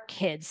our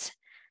kids?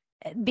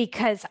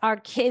 Because our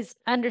kids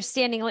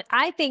understanding, like,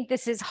 I think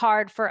this is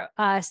hard for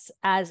us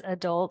as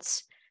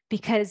adults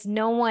because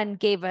no one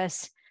gave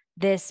us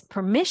this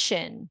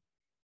permission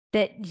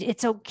that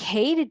it's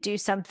okay to do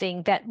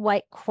something that,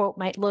 white quote,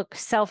 might look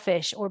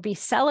selfish or be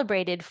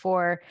celebrated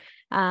for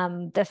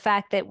the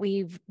fact that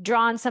we've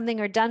drawn something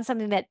or done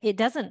something that it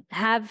doesn't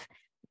have,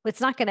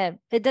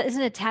 it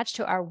isn't attached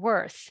to our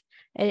worth.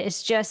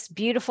 It's just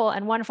beautiful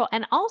and wonderful.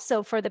 And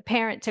also for the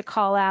parent to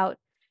call out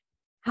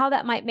how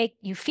that might make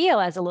you feel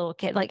as a little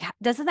kid. Like,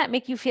 doesn't that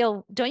make you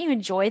feel, don't you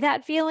enjoy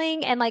that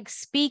feeling? And like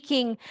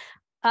speaking,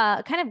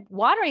 kind of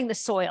watering the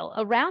soil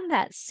around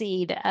that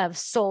seed of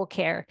soul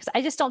care. Because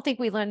I just don't think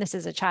we learned this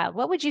as a child.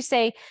 What would you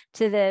say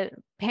to the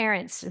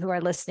parents who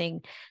are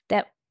listening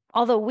that,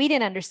 although we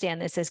didn't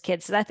understand this as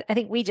kids, so I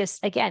think we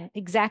just, again,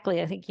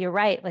 exactly, I think you're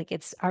right. Like,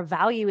 it's our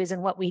value is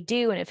in what we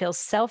do and it feels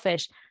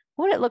selfish.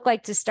 What would it look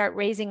like to start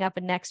raising up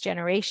a next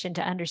generation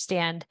to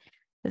understand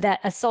that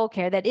a soul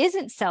care that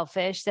isn't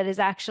selfish, that is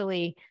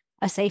actually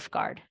a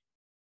safeguard?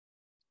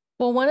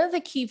 Well, one of the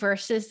key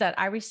verses that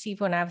I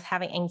received when I was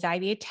having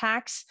anxiety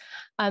attacks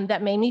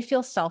that made me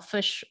feel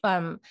selfish.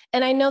 And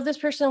I know this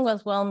person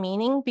was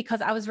well-meaning because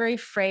I was very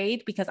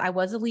afraid because I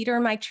was a leader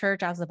in my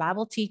church. I was a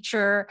Bible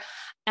teacher.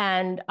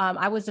 And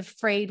I was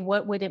afraid,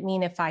 what would it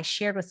mean if I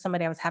shared with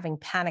somebody I was having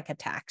panic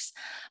attacks?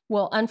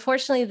 Well,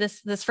 unfortunately,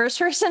 this first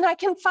person I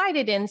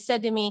confided in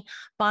said to me,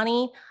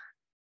 Bonnie,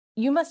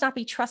 you must not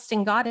be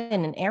trusting God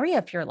in an area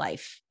of your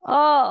life.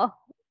 Oh,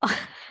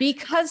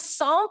 because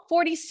Psalm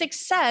 46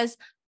 says,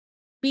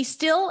 be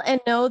still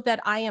and know that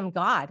I am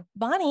God.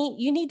 Bonnie,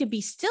 you need to be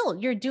still.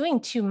 You're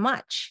doing too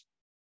much.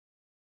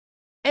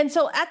 And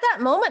so at that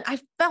moment, I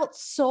felt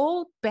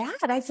so bad.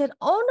 I said,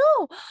 oh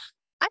no,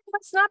 I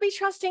must not be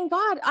trusting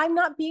God. I'm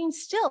not being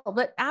still.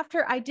 But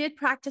after I did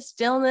practice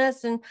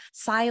stillness and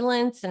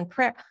silence and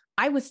prayer,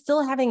 I was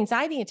still having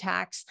anxiety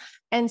attacks.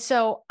 And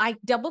so I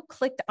double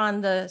clicked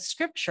on the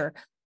scripture.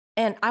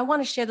 And I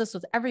want to share this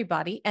with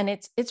everybody. And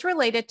it's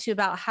related to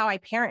about how I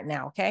parent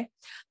now. Okay.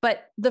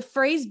 But the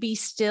phrase be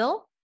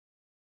still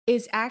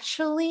is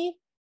actually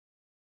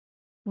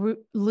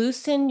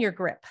loosen your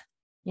grip.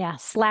 yeah.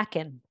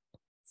 Slacken.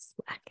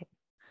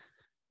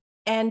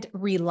 And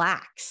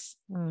relax,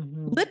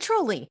 Mm-hmm.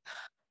 literally.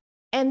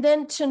 And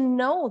then to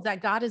know that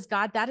God is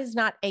God, that is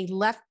not a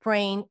left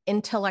brain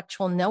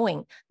intellectual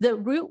knowing. The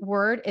root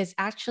word is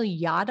actually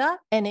yada,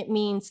 and it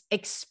means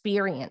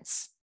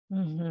experience.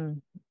 Mm-hmm.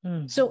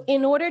 Mm-hmm. So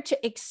in order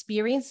to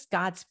experience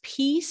God's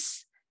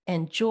peace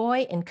and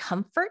joy and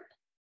comfort,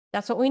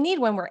 that's what we need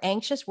when we're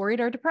anxious,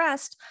 worried, or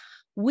depressed.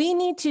 We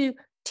need to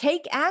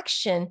take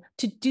action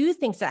to do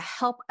things that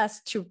help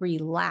us to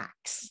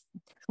relax.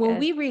 When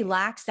we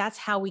relax, that's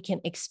how we can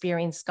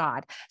experience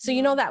God. So,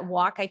 you know, that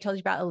walk I told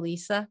you about,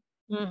 Elisa,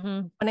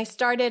 Mm-hmm. when I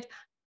started,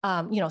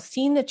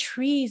 seeing the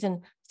trees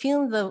and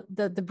feeling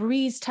the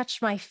breeze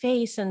touch my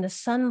face and the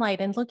sunlight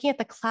and looking at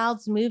the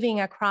clouds moving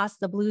across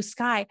the blue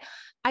sky,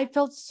 I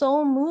felt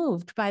so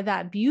moved by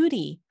that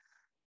beauty.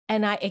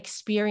 And I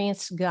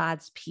experienced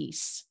God's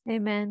peace.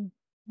 Amen.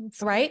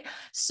 Right?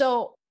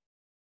 So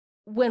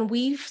when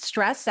we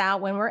stress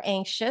out, when we're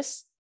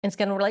anxious, it's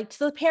going to relate to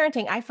the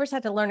parenting. I first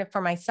had to learn it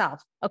for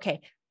myself. Okay,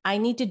 I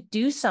need to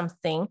do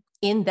something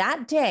in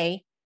that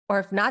day, or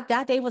if not,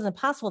 that day wasn't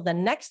possible, the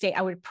next day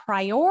I would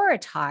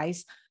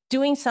prioritize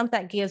doing something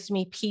that gives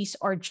me peace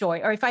or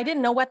joy. Or if I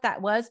didn't know what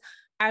that was,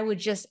 I would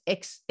just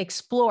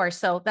explore.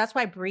 So that's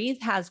why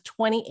Breathe has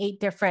 28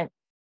 different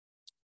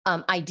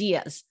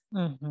ideas.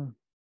 Mm-hmm.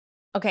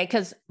 Okay.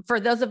 Because for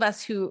those of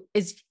us who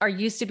are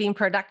used to being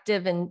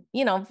productive and,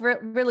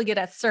 really good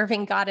at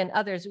serving God and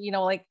others,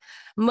 like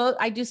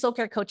I do soul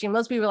care coaching.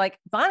 Most people are like,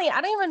 Bonnie, I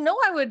don't even know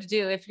what I would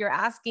do if you're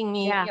asking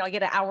me, I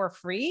get an hour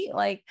free.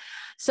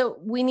 So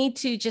we need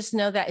to just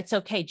know that it's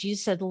okay.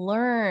 Jesus said,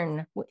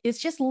 learn. It's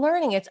just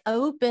learning. It's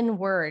open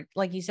word.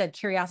 Like you said,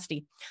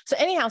 curiosity. So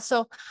anyhow,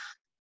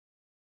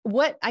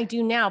 what I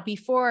do now,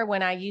 before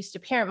when I used to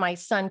parent, my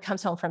son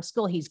comes home from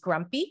school, he's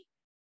grumpy,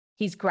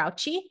 he's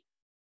grouchy.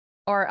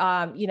 Or,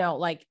 I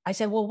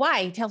said, well,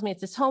 why? He tells me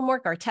it's his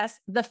homework or test.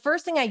 The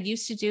first thing I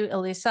used to do,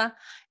 Elisa,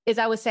 is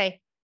I would say,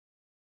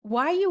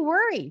 why are you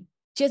worried?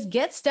 Just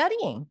get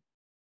studying.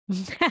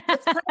 Let's plan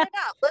it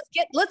out.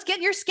 Let's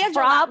get your schedule.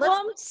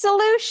 Problem,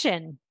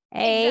 solution.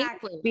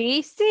 Exactly. A,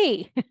 B,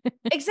 C.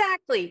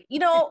 Exactly.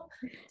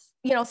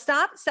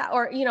 Stop.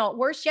 Or,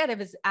 worse yet, if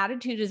his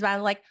attitude is bad,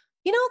 I'm like,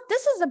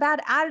 this is a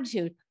bad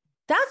attitude.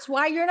 That's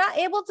why you're not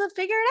able to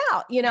figure it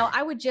out.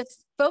 I would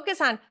just focus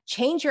on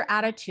change your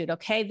attitude.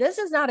 Okay. This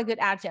is not a good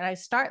attitude. And I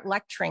start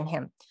lecturing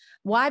him.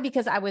 Why?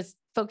 Because I was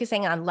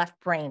focusing on left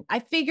brain. I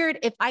figured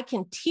if I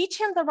can teach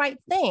him the right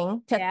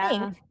thing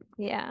to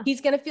think,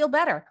 he's going to feel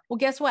better. Well,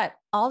 guess what?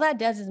 All that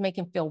does is make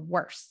him feel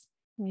worse.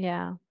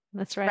 Yeah,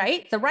 that's right.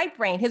 Right? The right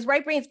brain, his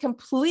right brain is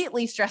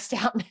completely stressed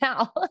out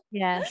now.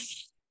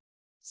 Yes.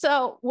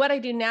 So what I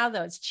do now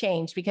though, it's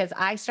changed because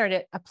I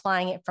started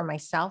applying it for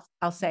myself.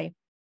 I'll say,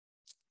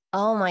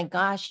 oh my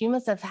gosh, you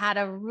must have had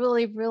a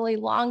really, really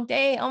long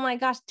day. Oh my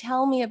gosh,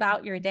 tell me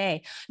about your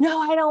day.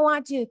 No, I don't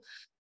want to.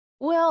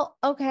 Well,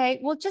 okay.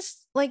 Well,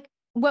 just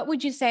what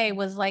would you say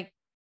was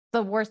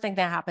the worst thing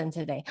that happened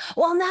today?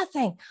 Well,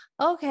 nothing.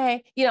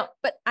 Okay.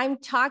 But I'm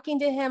talking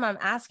to him, I'm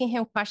asking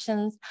him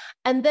questions,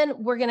 and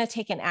then we're going to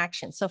take an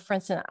action. So for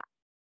instance,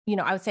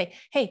 I would say,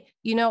 hey,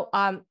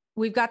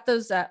 we've got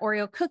those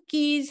Oreo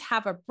cookies,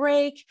 have a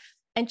break.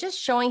 And just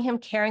showing him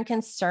care and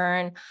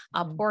concern.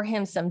 I'll pour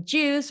him some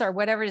juice or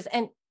whatever it is.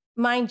 And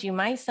mind you,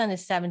 my son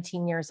is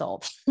 17 years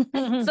old.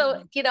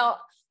 So,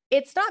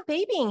 it's not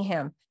babying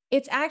him.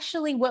 It's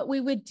actually what we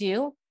would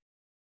do,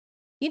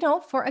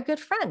 for a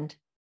good friend.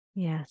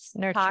 Yes.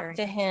 Nurturing. Talk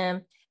to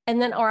him.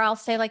 And then, or I'll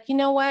say you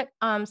know what?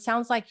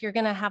 Sounds like you're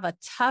going to have a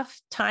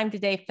tough time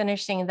today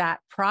finishing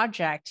that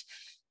project.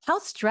 How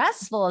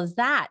stressful is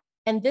that?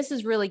 And this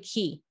is really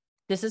key.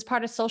 This is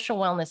part of social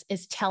wellness,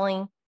 is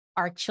telling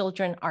our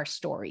children our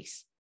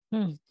stories.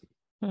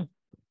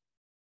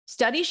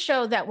 Studies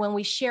show that when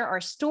we share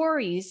our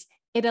stories,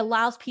 it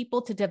allows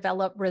people to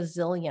develop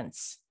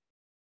resilience.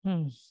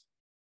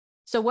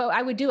 So what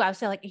I would do, I would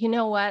say like, you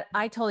know what?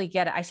 I totally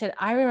get it. I said,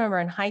 I remember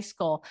in high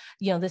school,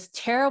 this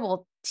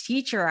terrible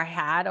teacher I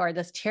had, or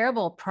this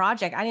terrible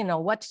project. I didn't know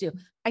what to do.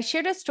 I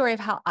shared a story of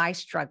how I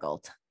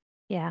struggled.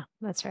 Yeah,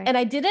 that's right. And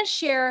I didn't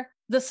share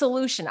the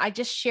solution. I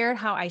just shared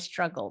how I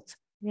struggled.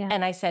 Yeah.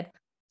 And I said,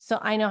 so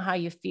I know how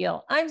you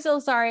feel. I'm so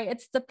sorry.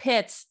 It's the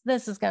pits.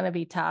 This is going to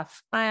be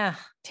tough.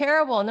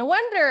 Terrible. No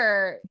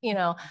wonder,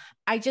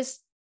 I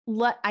just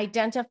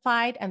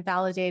identified and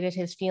validated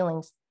his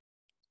feelings.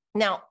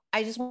 Now,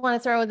 I just want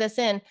to throw this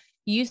in.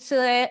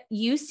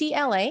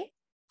 UCLA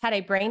had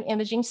a brain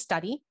imaging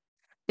study.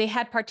 They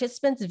had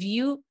participants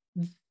view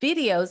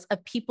videos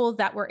of people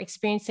that were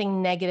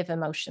experiencing negative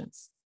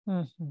emotions,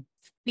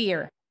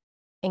 fear,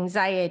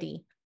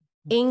 anxiety,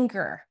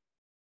 anger,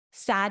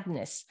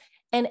 sadness.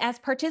 And as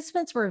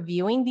participants were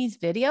viewing these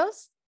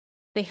videos,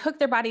 they hooked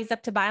their bodies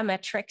up to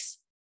biometrics.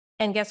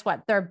 And guess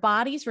what? Their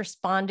bodies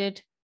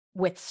responded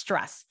with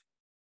stress.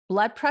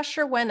 Blood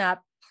pressure went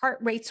up, heart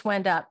rates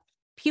went up,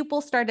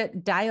 pupils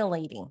started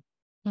dilating.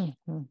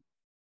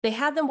 They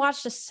had them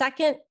watch the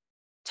second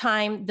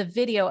time the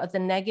video of the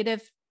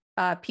negative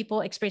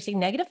people experiencing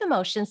negative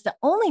emotions. The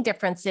only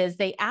difference is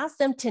they asked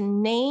them to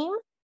name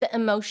the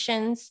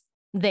emotions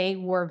they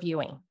were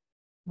viewing,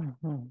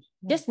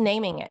 just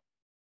naming it.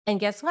 And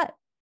guess what?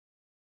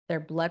 Their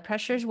blood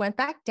pressures went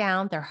back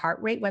down, their heart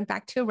rate went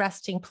back to a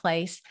resting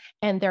place,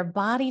 and their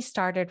body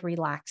started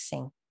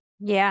relaxing.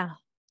 Yeah.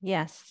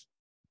 Yes.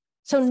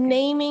 So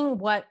naming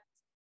what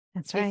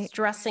That's right. is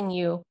stressing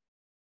you,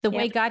 the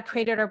way God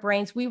created our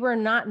brains, we were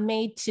not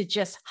made to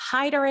just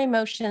hide our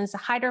emotions,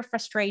 hide our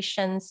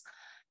frustrations,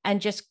 and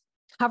just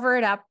cover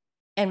it up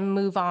and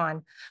move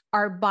on.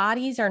 Our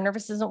bodies, our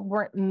nervous system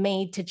weren't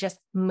made to just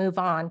move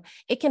on.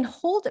 It can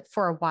hold it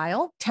for a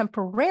while,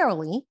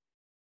 temporarily.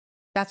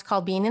 That's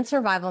called being in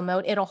survival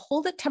mode. It'll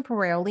hold it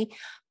temporarily,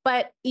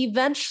 but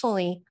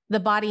eventually the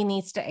body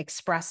needs to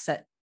express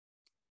it.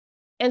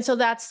 And so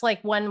that's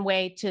like one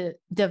way to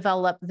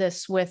develop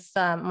this with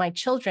my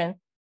children.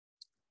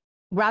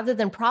 Rather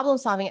than problem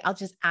solving, I'll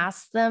just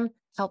ask them,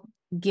 help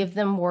give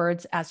them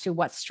words as to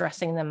what's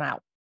stressing them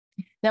out.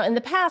 Now, in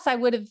the past, I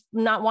would have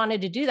not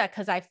wanted to do that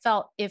because I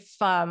felt if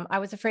I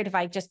was afraid if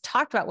I just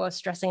talked about what was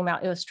stressing them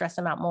out, it would stress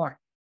them out more.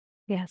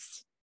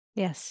 Yes.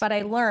 Yes. But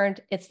I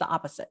learned it's the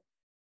opposite.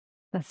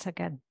 That's so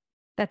good.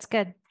 That's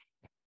good.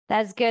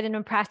 That's good. And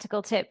a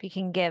practical tip you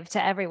can give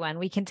to everyone.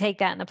 We can take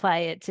that and apply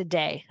it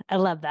today. I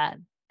love that.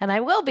 And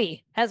I will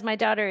be, as my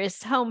daughter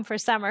is home for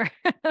summer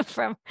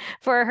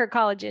for her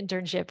college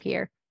internship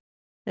here.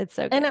 It's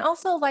so good. And I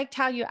also liked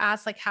how you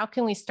asked, like, how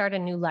can we start a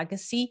new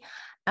legacy?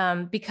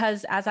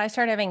 Because as I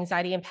started having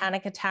anxiety and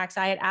panic attacks,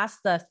 I had asked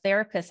the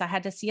therapist, I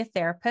had to see a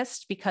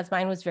therapist because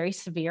mine was very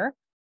severe.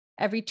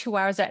 Every 2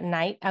 hours at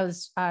night, I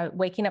was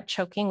waking up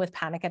choking with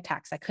panic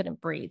attacks. I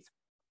couldn't breathe.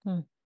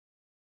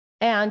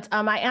 And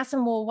I asked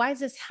him, well, why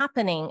is this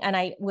happening? And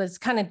I was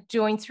kind of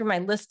going through my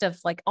list of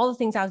like all the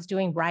things I was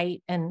doing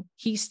right. And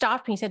he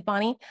stopped me. He said,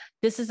 Bonnie,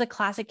 this is a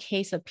classic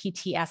case of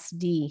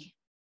PTSD.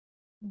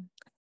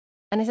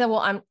 And I said,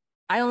 well,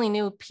 I only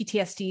knew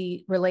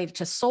PTSD related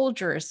to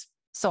soldiers.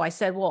 So I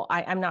said, well,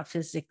 I'm not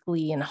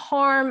physically in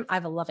harm. I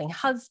have a loving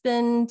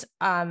husband.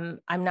 I'm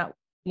not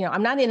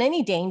in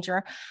any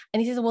danger.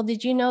 And he says, well,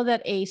 did you know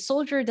that a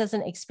soldier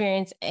doesn't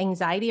experience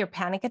anxiety or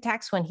panic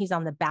attacks when he's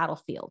on the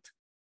battlefield?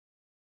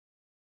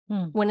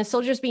 When a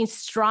soldier is being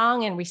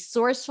strong and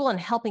resourceful and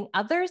helping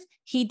others,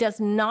 he does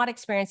not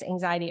experience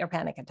anxiety or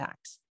panic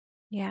attacks.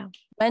 Yeah.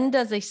 When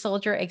does a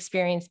soldier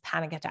experience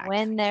panic attacks?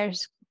 When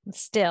there's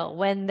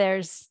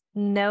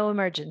no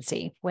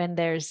emergency, when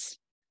there's,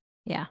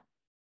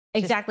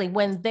 exactly.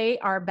 When they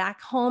are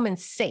back home and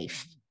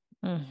safe.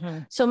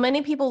 So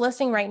many people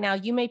listening right now,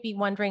 you may be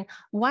wondering,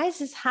 why is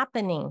this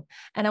happening?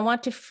 And I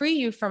want to free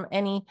you from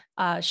any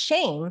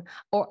shame,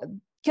 or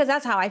because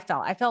that's how I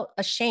felt. I felt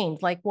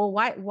ashamed. Like, well,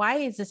 why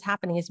is this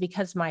happening? Is it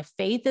because my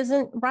faith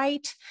isn't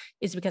right?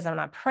 Is it because I'm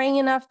not praying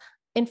enough?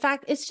 In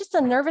fact, it's just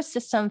the nervous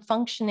system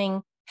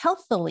functioning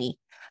healthily.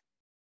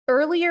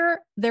 Earlier,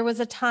 there was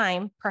a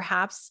time,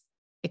 perhaps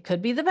it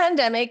could be the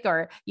pandemic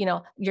or,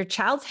 your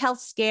child's health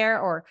scare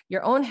or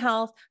your own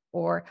health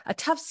or a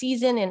tough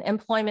season in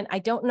employment. I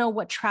don't know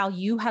what trial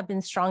you have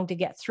been strong to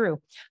get through,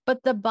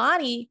 but the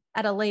body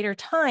at a later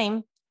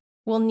time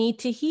will need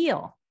to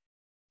heal.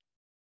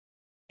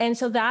 And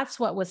so that's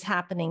what was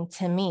happening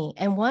to me.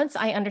 And once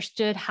I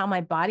understood how my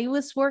body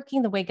was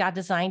working, the way God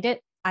designed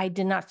it, I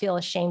did not feel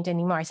ashamed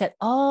anymore. I said,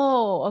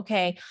 oh,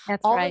 okay.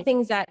 That's all right. the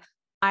things that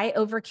I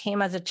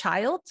overcame as a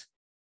child,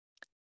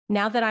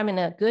 now that I'm in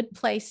a good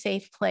place,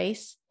 safe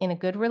place, in a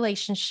good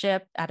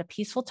relationship, at a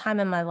peaceful time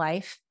in my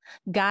life,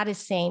 God is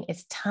saying,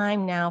 it's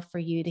time now for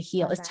you to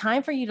heal. Okay. It's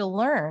time for you to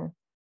learn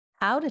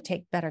how to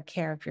take better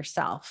care of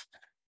yourself.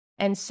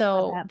 And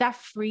so that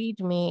freed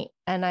me.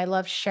 And I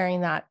love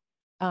sharing that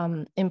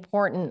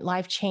important,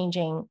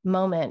 life-changing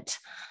moment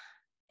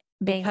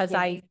because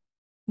I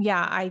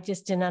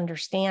just didn't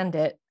understand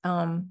it.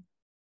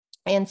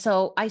 And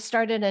so I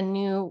started a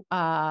new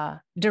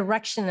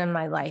direction in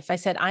my life. I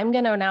said, I'm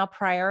going to now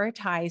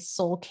prioritize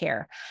soul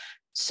care.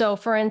 So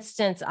for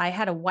instance, I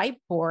had a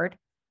whiteboard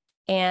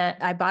and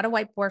I bought a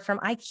whiteboard from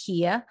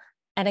IKEA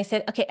and I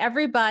said, okay,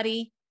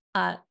 everybody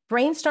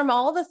brainstorm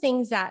all the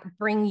things that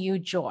bring you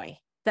joy,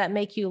 that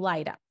make you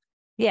light up.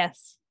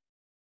 Yes.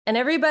 And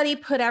everybody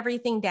put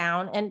everything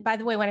down. And by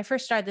the way, when I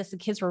first started this, the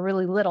kids were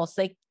really little,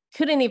 so they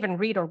couldn't even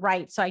read or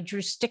write. So I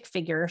drew stick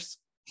figures.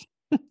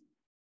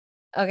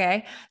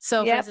 Okay.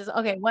 So for instance,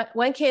 okay,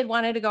 one kid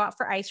wanted to go out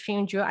for ice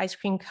cream, drew an ice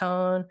cream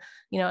cone.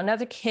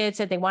 Another kid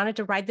said they wanted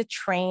to ride the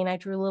train. I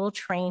drew a little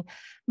train.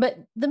 But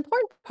the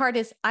important part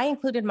is I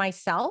included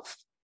myself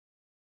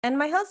and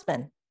my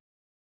husband.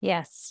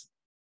 Yes.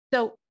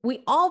 So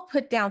we all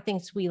put down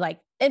things we like,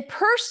 and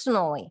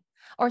personally,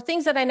 or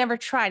things that I never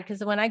tried.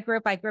 Because when I grew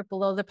up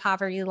below the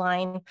poverty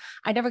line.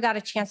 I never got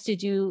a chance to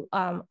do,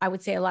 I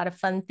would say, a lot of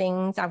fun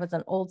things. I was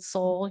an old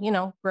soul,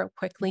 grew up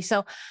quickly.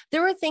 So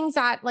there were things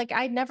that like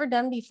I'd never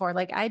done before.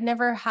 Like I'd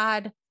never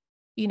had,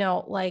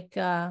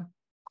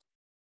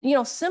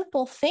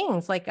 simple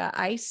things like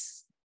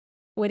ice.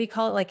 What do you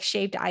call it? Like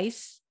shaved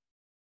ice.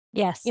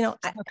 Yes.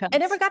 I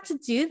never got to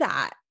do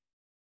that.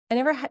 I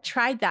never had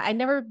tried that. I'd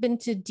never been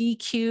to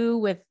DQ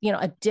with,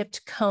 a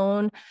dipped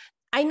cone.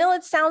 I know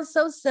it sounds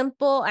so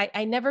simple.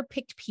 I never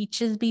picked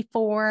peaches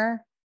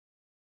before.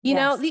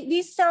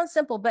 These sound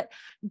simple, but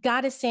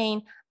God is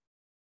saying,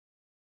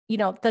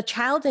 the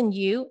child in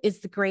you is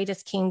the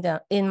greatest kingdom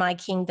in my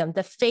kingdom.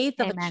 The faith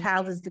of a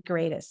child is the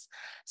greatest.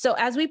 So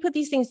as we put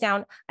these things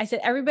down, I said,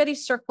 everybody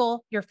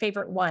circle your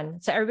favorite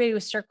one. So everybody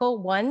would circle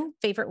one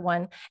favorite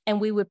one, and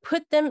we would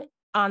put them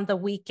on the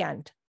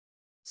weekend.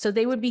 So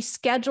they would be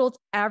scheduled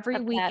every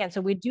weekend.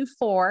 So we'd do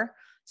 4.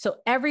 So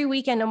every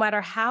weekend, no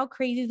matter how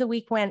crazy the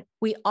week went,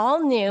 we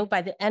all knew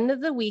by the end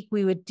of the week,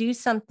 we would do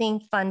something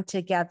fun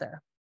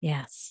together.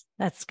 Yes,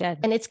 that's good.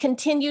 And it's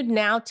continued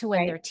now to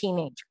when they're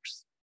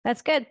teenagers.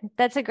 That's good.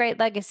 That's a great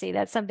legacy.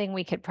 That's something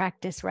we could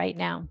practice right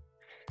now.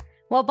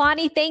 Well,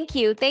 Bonnie, thank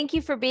you. Thank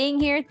you for being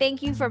here.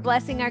 Thank you for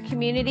blessing our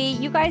community.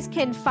 You guys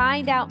can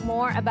find out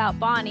more about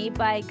Bonnie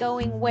by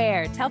going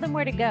where? Tell them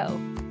where to go.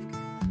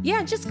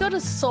 Yeah, just go to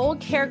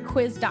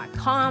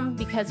soulcarequiz.com,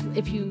 because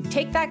if you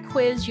take that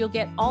quiz, you'll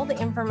get all the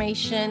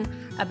information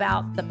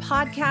about the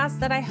podcast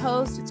that I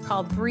host. It's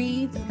called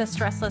Breathe the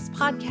Stressless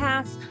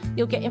Podcast.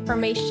 You'll get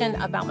information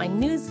about my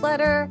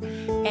newsletter,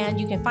 and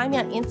you can find me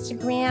on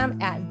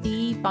Instagram at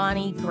the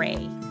Bonnie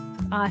Gray.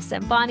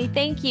 Awesome. Bonnie,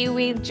 thank you.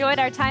 We enjoyed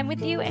our time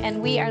with you,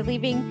 and we are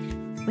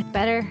leaving with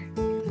better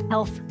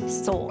health of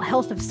soul.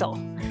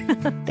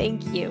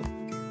 Thank you.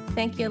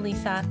 Thank you,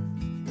 Lisa.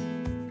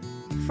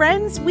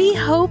 Friends, we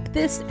hope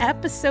this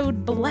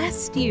episode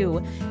blessed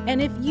you.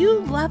 And if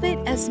you love it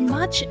as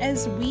much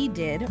as we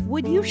did,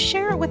 would you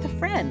share it with a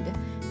friend?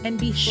 And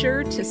be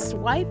sure to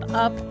swipe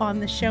up on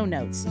the show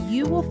notes.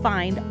 You will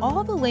find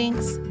all the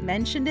links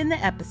mentioned in the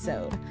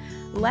episode.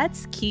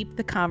 Let's keep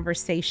the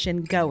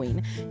conversation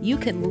going. You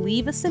can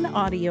leave us an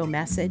audio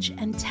message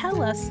and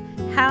tell us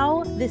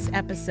how this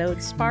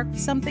episode sparked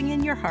something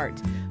in your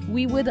heart.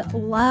 We would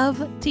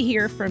love to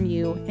hear from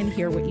you and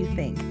hear what you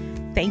think.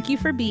 Thank you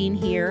for being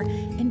here,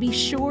 and be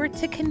sure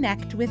to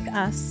connect with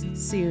us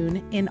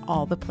soon in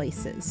all the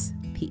places.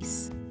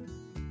 Peace.